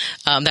thing.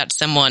 That's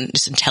someone,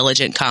 just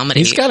intelligent comedy.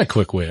 He's got a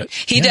quick wit.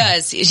 He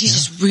does. He's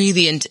just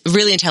really,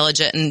 really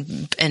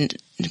intelligent and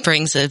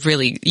brings a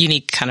really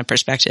unique kind of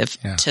perspective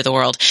to the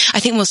world. I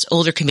think most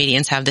older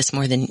comedians have this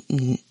more than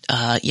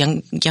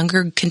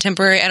younger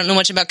contemporary. I don't know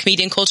much about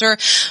comedian culture,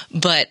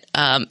 but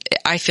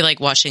I feel like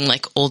watching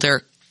like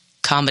older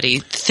comedy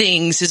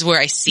things is where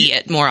I see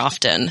it more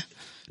often.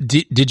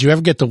 Did you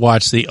ever get to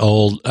watch the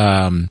old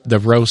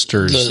the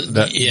roasters?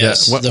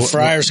 The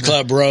Friars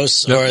Club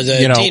roast or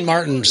the Dean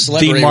Martin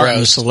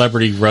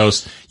celebrity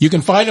roast. You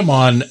can find them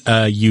on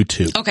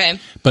YouTube. Okay,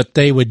 but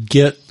they would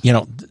get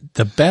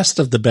the best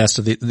of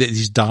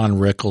these Don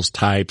Rickles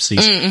types,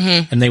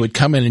 and they would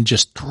come in and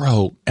just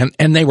throw,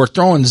 and they were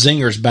throwing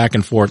zingers back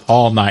and forth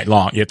all night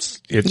long. It's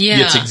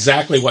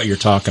exactly what you're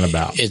talking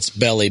about. It's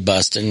belly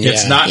busting.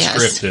 It's not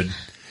scripted.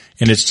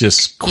 And it's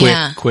just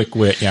quick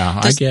wit.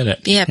 Yeah, I get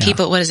it. Yeah,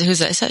 people, what is it? Who's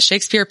that? Is that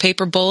Shakespeare?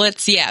 Paper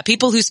Bullets? Yeah,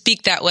 people who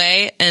speak that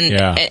way and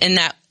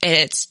that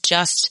it's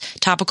just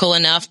topical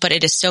enough, but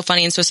it is so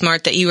funny and so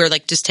smart that you are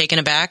like just taken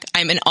aback.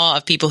 I'm in awe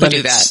of people who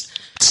do that.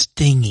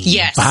 Stinging,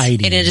 yes,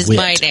 biting, and it is wit.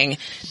 Biting.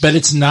 But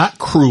it's not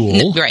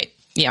cruel. Right,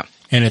 yeah.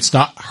 And it's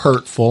not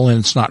hurtful and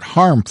it's not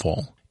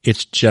harmful.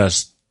 It's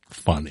just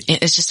funny.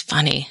 It's just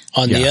funny.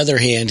 On the other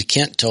hand,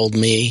 Kent told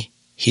me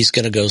he's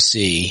going to go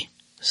see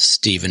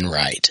Stephen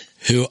Wright,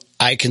 who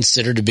I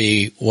consider to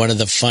be one of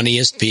the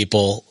funniest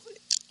people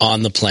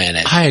on the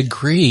planet. I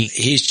agree.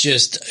 He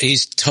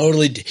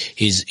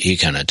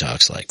kind of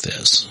talks like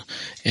this,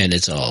 and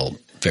it's all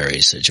very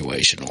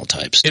situational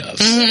type stuff.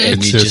 And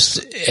it's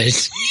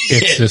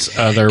this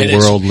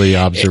otherworldly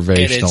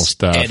observational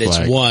stuff. And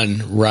it's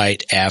one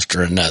right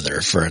after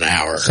another for an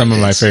hour. Some of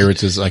my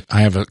favorites is like,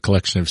 I have a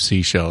collection of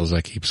seashells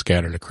I keep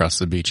scattered across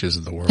the beaches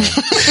of the world.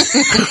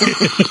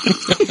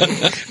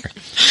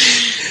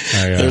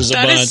 There's a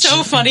bunch. That is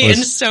so funny and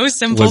so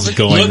simple. Look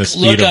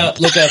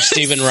up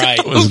Stephen Wright.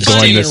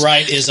 Stephen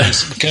Wright is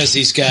because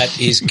he's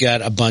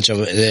got a bunch of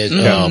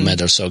oh man,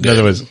 they're so good. In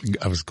other words,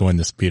 I was going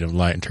the speed of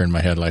light and turned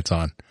my headlights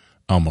on.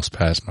 Almost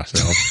passed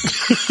myself.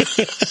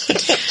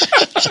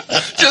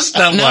 Just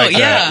stuff like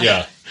that.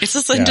 Yeah. It's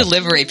just like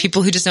delivery.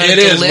 People who just know how to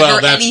deliver anything.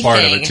 Well, that's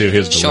part of it too,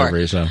 his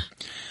delivery. So.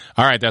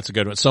 All right, that's a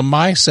good one. So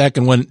my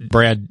second one,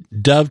 Brad,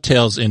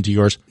 dovetails into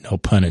yours, no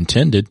pun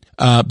intended,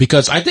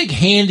 because I think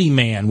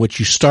Handyman, which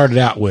you started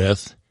out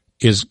with,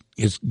 is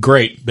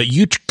great, but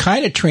you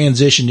kind of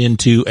transitioned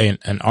into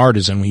an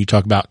artisan when you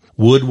talk about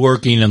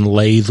woodworking and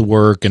lathe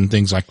work and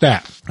things like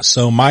that.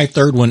 So my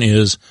third one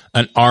is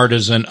an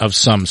artisan of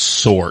some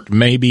sort,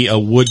 maybe a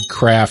wood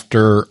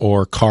crafter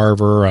or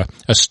carver,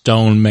 a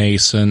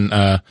stonemason,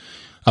 a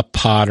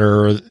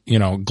potter,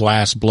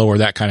 glass blower,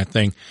 that kind of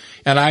thing.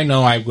 And I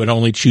know I would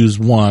only choose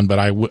one, but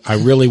I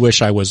really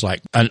wish I was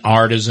like an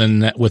artisan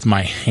that with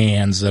my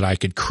hands that I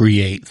could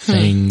create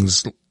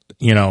things,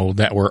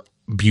 that were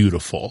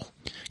beautiful.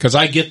 Because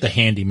I get the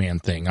handyman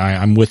thing.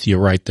 I'm with you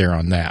right there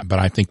on that. But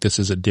I think this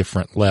is a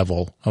different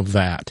level of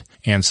that.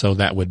 And so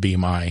that would be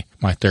my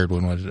third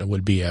one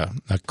would be a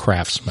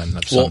craftsman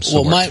of some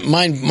sort. Well,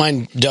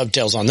 mine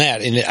dovetails on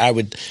that. And I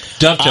would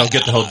get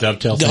the whole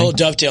dovetail thing. The whole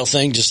dovetail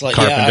thing, just like,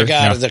 carpenter, I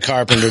got the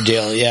carpenter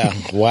deal. Yeah.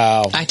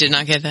 Wow. I did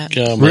not get that.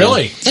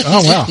 Really?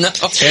 Oh, wow. No.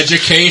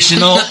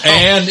 Educational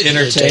and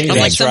entertaining. I'm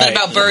like, something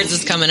about birds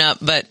is coming up,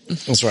 but.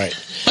 That's right.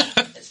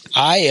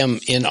 I am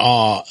in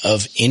awe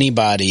of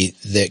anybody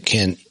that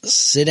can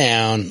sit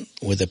down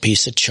with a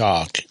piece of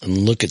chalk and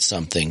look at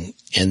something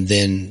and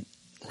then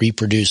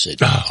reproduce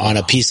it on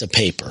a piece of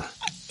paper.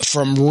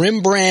 From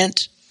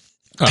Rembrandt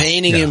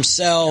painting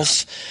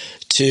himself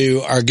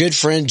to our good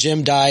friend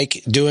Jim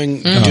Dyke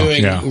doing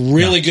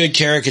really good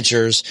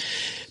caricatures.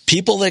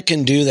 People that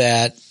can do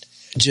that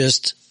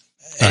just...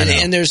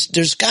 And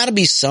there's got to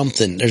be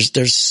something.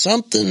 There's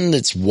something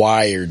that's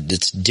wired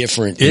that's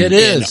different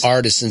in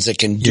artisans that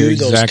can do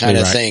those kind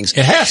of things.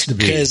 It has to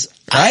be, because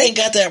I ain't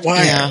got that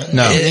wire. Yeah,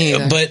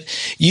 no, but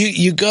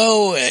you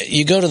go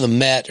to the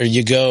Met or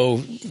you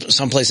go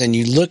someplace and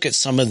you look at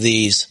some of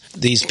these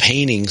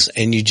paintings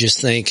and you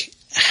just think,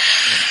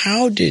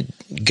 how did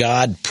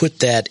God put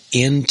that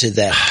into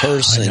that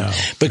person?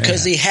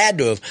 Because he had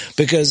to have.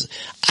 Because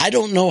I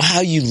don't know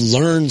how you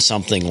learn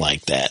something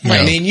like that. No.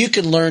 I mean, you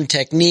can learn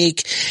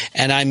technique,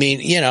 and I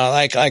mean,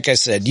 like I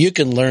said, you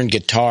can learn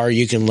guitar,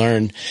 you can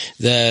learn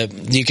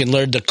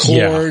the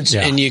chords,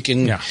 and you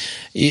can,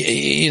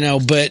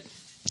 but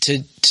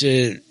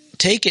to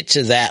take it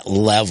to that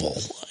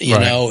level,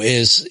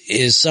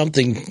 is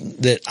something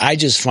that I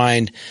just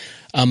find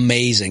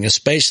amazing.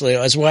 Especially,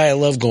 that's why I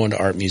love going to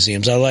art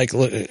museums. I like,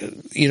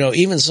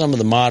 even some of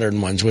the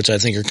modern ones, which I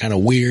think are kind of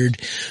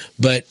weird,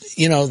 but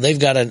they've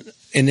got an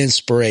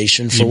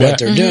inspiration for what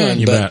they're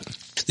doing.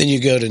 Then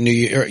you go to New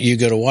York, you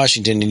go to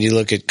Washington, and you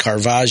look at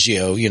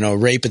Caravaggio,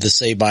 Rape of the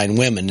Sabine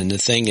Women, and the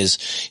thing is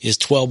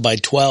 12 by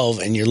 12,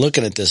 and you're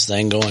looking at this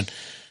thing going,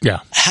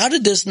 how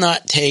did this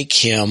not take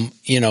him,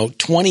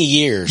 20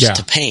 years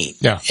to paint?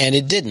 Yeah. And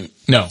it didn't.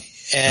 No.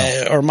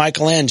 Or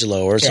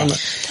Michelangelo or something.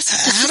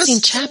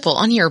 Sistine Chapel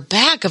on your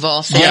back of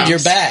all things. On your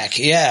back,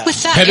 yeah.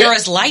 With that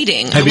era's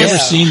lighting. Have you ever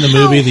seen the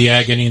movie The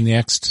Agony and the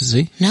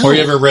Ecstasy? No. Or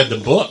you ever read the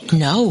book?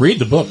 No. Read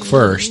the book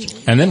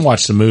first, and then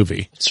watch the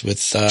movie. It's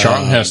with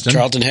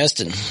Charlton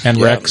Heston. And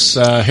Yeah. Rex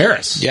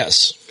Harris.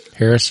 Yes.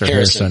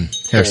 Harrison,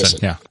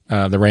 yeah.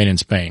 The Rain in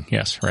Spain.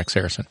 Yes, Rex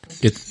Harrison.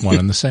 It's one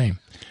and the same.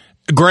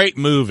 Great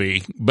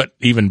movie, but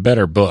even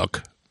better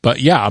book. But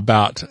yeah,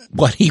 about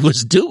what he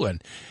was doing.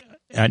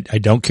 I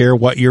don't care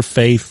what your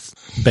faith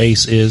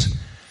base is.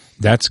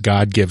 That's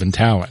God-given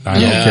talent. I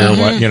don't care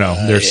what,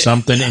 there's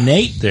something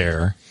innate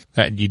there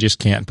that you just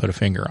can't put a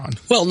finger on.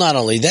 Well, not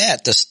only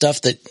that, the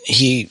stuff that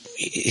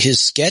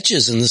his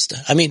sketches and the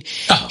stuff. I mean,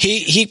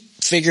 he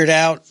figured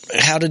out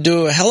how to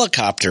do a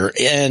helicopter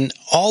and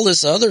all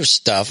this other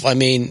stuff. I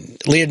mean,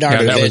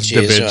 Leonardo da Vinci.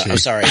 I'm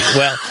sorry.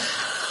 Well,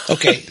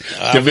 okay.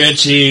 Da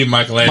Vinci,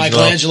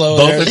 Michelangelo,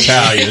 both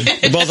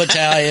Italian. Both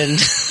Italian.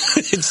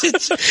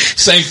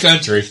 Same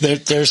country.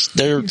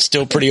 They're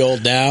still pretty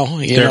old now.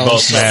 They're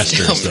both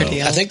masters, though.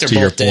 I think they're To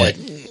both your dead.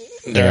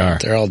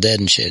 point. They're all dead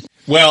and shit.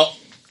 Well,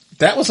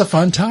 that was a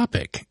fun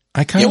topic.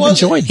 I kind of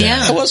enjoyed that.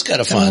 Yeah. It was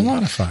kind of It was fun. a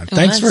lot of fun.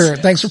 Thanks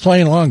for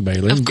playing along,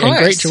 Bailey. Of course. And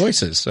great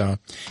choices. So,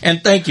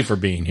 and thank you for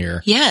being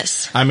here.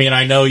 Yes. I mean,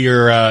 I know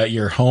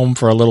you're home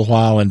for a little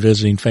while and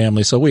visiting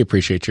family, so we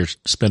appreciate your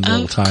spending a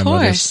little time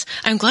with us.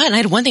 I'm glad. And I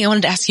had one thing I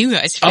wanted to ask you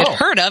guys if you had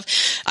heard of.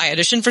 I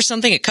auditioned for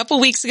something a couple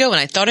weeks ago and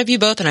I thought of you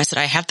both and I said,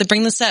 I have to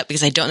bring this up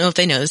because I don't know if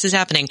they know this is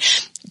happening.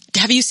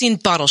 Have you seen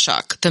Bottle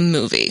Shock, the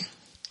movie?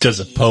 Does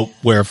a Pope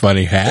wear a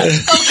funny hat? Okay,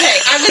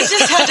 I was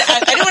just had to,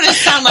 I don't want to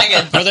sound like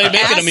a Are they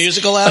making a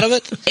musical out of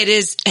it? It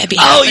is. You're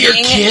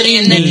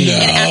kidding me.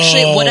 And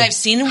actually, what I've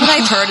seen and what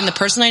I've heard, and the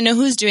person I know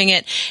who's doing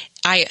it,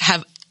 I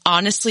have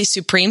honestly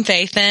supreme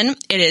faith in.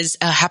 It is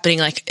happening.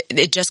 Like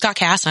it just got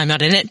cast. I'm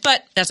not in it,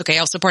 but that's okay.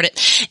 I'll support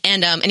it.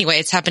 And anyway,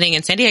 it's happening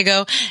in San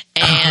Diego.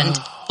 And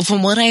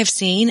from what I have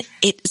seen,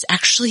 it is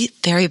actually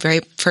very,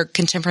 very for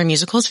contemporary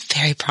musicals,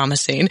 very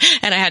promising.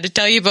 And I had to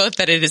tell you both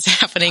that it is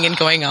happening and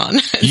going on.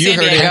 In San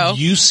Diego. Have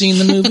you seen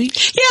the movie?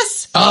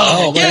 Yes.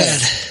 Oh,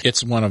 yes. man.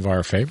 It's one of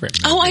our favorite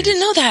movies. Oh, I didn't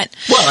know that.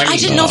 Well, I mean, I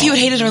didn't know if you would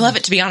hate it or love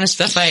it, to be honest.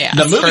 That's why I asked.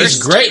 The movie's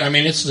first. great. I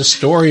mean, it's the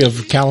story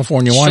of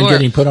California wine Sure.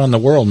 getting put on the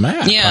world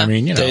map. Yeah. I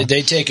mean,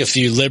 They take a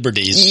few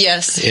liberties.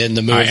 Yes. In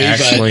the movie. I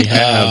actually but,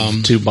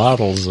 have 2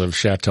 bottles of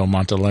Chateau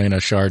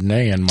Montelena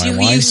Chardonnay in my Do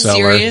wine you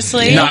cellar.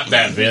 seriously? Not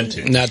that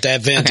vintage. Not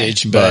that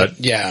vintage, Okay. but But,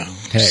 yeah.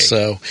 hey.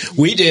 So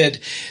we did.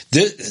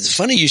 It's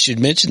funny you should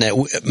mention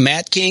that.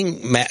 Matt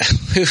Green.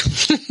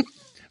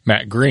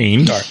 Matt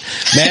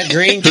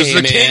Green Who's came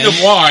the king in.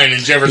 of wine in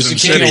Jefferson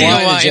Who's the king City. of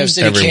wine in Jeff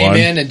City Everyone.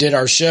 came in and did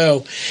our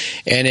show,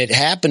 and it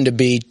happened to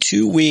be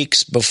 2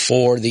 weeks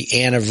before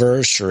the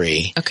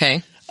anniversary.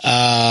 Okay.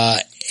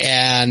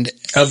 And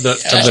Of the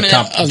Judgment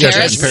of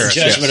Paris?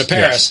 Judgment of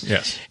Paris.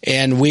 Yes.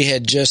 And I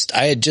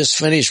had just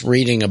finished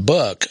reading a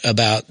book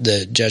about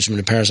the Judgment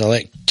of Paris. I'll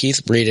let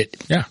Keith read it.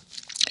 Yeah.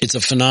 It's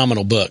a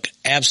phenomenal book.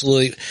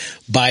 Absolutely.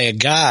 By a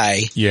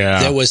guy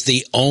that was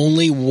the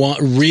only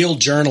one real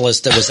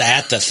journalist that was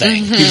at the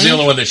thing. He's the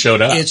only one that showed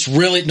up. It's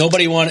really,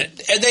 nobody wanted,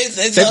 and they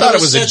thought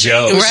it was a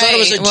joke. Thought it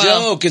was a Right,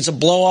 well. joke. It's a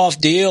blow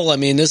off deal. I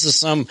mean, this is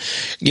some,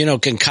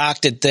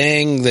 concocted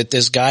thing that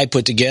this guy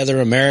put together,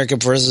 America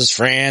versus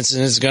France,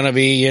 and it's going to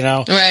be,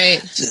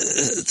 Right.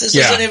 this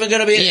isn't even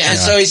going to be. Yeah. And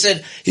so he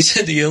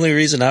said the only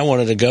reason I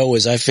wanted to go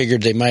was I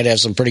figured they might have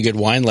some pretty good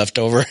wine left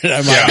over and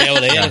I might be able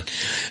to hit it.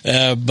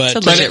 It's a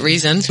legit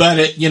reason.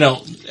 But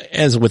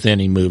as with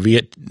any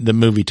movie, the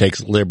movie takes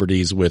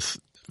liberties with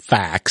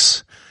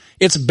facts.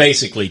 It's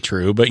basically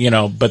true, but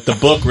the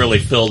book really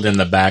filled in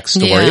the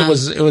backstory. Yeah.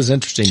 It was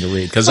interesting to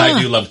read because I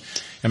do love,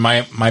 and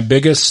my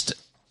biggest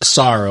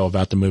sorrow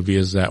about the movie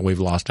is that we've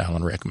lost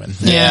Alan Rickman.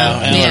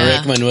 Alan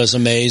Rickman was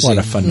amazing. What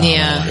a phenomenal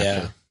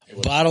Yeah.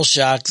 Bottle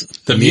Shock.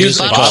 The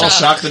musical. Bottle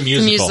Shock the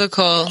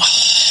musical.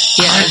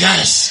 Yeah.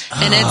 Yes.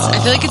 And I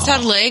feel like it's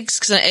had legs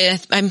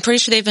because I'm pretty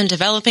sure they've been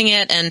developing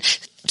it. And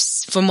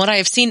from what I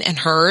have seen and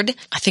heard,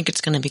 I think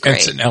it's going to be great.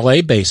 It's an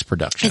LA-based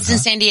production. It's in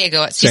San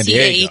Diego at San CCA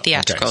Diego.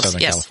 Theatricals. Okay,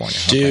 Southern Yes. California.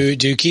 Okay.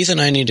 Do Keith and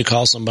I need to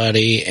call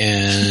somebody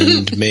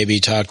and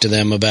maybe talk to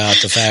them about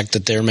the fact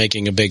that they're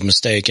making a big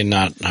mistake in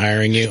not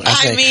hiring you?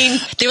 I mean,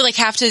 they were like,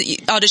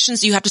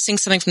 auditions, you have to sing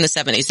something from the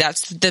 70s.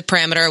 That's the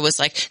parameter. Was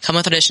like, come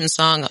with audition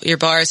song, your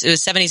bars. It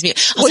was 70s music.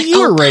 I was Well, you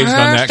were raised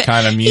on that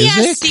kind of music.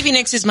 Yeah, Stevie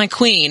Nicks is my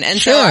queen.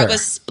 And so I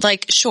was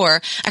like,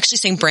 sure. I actually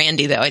sang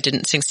Brandy though. I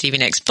didn't sing Stevie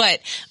Nicks, but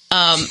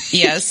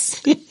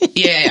yes.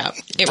 Yeah.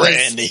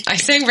 Brandy. I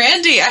sang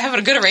Brandy. I have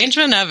a good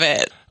arrangement of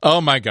it. Oh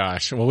my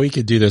gosh. Well, we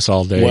could do this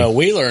all day. Well,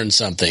 we learned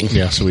something.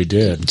 Yes, we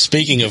did.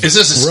 Speaking of, Is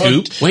this a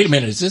scoop? Wait a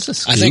minute. Is this a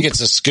scoop? I think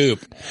it's a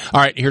scoop. All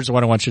right. Here's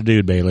what I want you to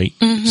do, Bailey.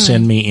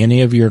 Send me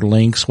any of your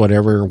links,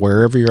 whatever,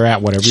 wherever you're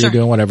at, whatever you're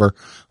doing, whatever.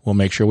 We'll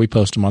make sure we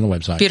post them on the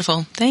website.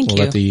 Beautiful. Thank We'll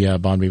you. let the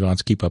Bon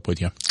Vivants keep up with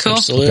you. Cool.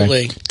 Absolutely.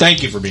 Okay.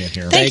 Thank you for being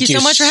here. Thank you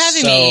so much for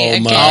having me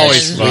again.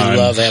 Always fun. We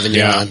love having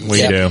you on.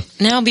 We do.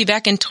 Now I'll be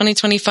back in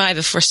 2025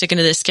 if we're sticking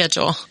to this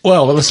schedule.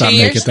 Well, let's not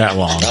make years? it that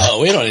long.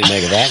 Oh, we don't need to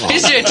make it that long.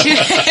 Let's do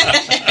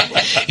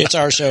it It's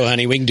our show,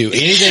 honey. We can do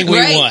anything we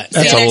Right. want.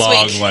 That's See you a next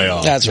long week. way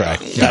off. That's right.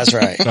 That's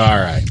right. All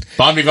right.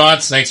 Bon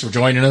Vivants, thanks for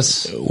joining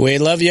us. We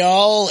love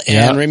y'all,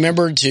 and Yeah.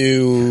 remember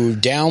to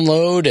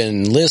download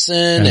and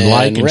listen And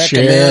like and recommend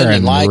share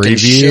and like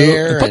review. and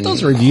share. Put and,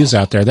 those reviews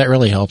out there. That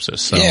really helps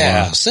us. So,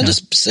 yeah, send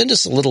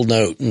us a little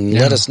note and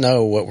let us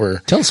know what we're.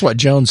 Tell us what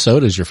Jones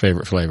Soda is your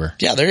favorite flavor.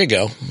 Yeah, there you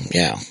go.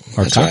 Yeah,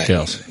 Or that's right.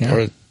 cocktails. Yeah.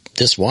 Or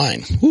this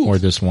wine. Or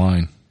this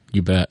wine.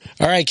 You bet.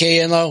 All right,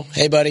 KNLO.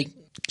 Hey, buddy.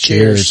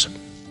 Cheers.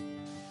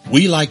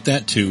 We Like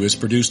That Too is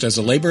produced as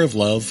a labor of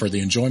love for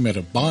the enjoyment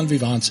of bon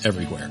vivants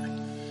everywhere.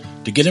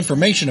 To get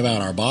information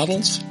about our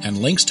bottles and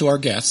links to our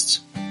guests,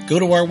 go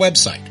to our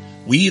website,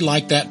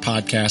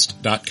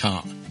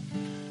 WeLikeThatPodcast.com.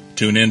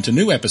 Tune in to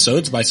new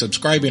episodes by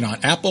subscribing on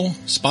Apple,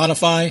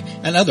 Spotify,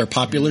 and other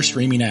popular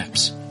streaming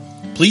apps.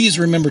 Please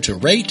remember to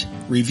rate,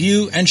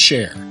 review, and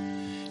share.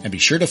 And be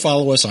sure to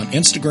follow us on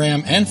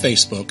Instagram and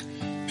Facebook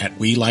at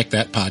We Like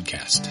That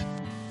Podcast.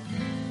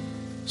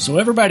 So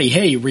everybody,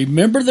 hey,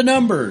 remember the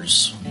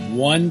numbers.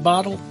 1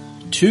 bottle,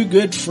 2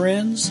 good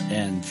friends,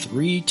 and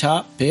 3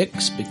 top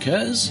picks,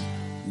 because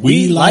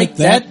we like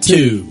that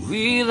too.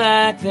 We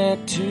like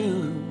that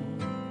too.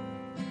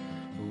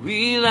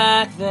 We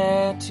like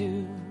that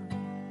too.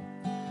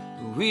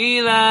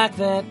 We like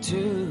that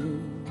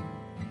too.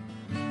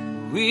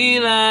 We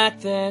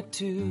like that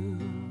too.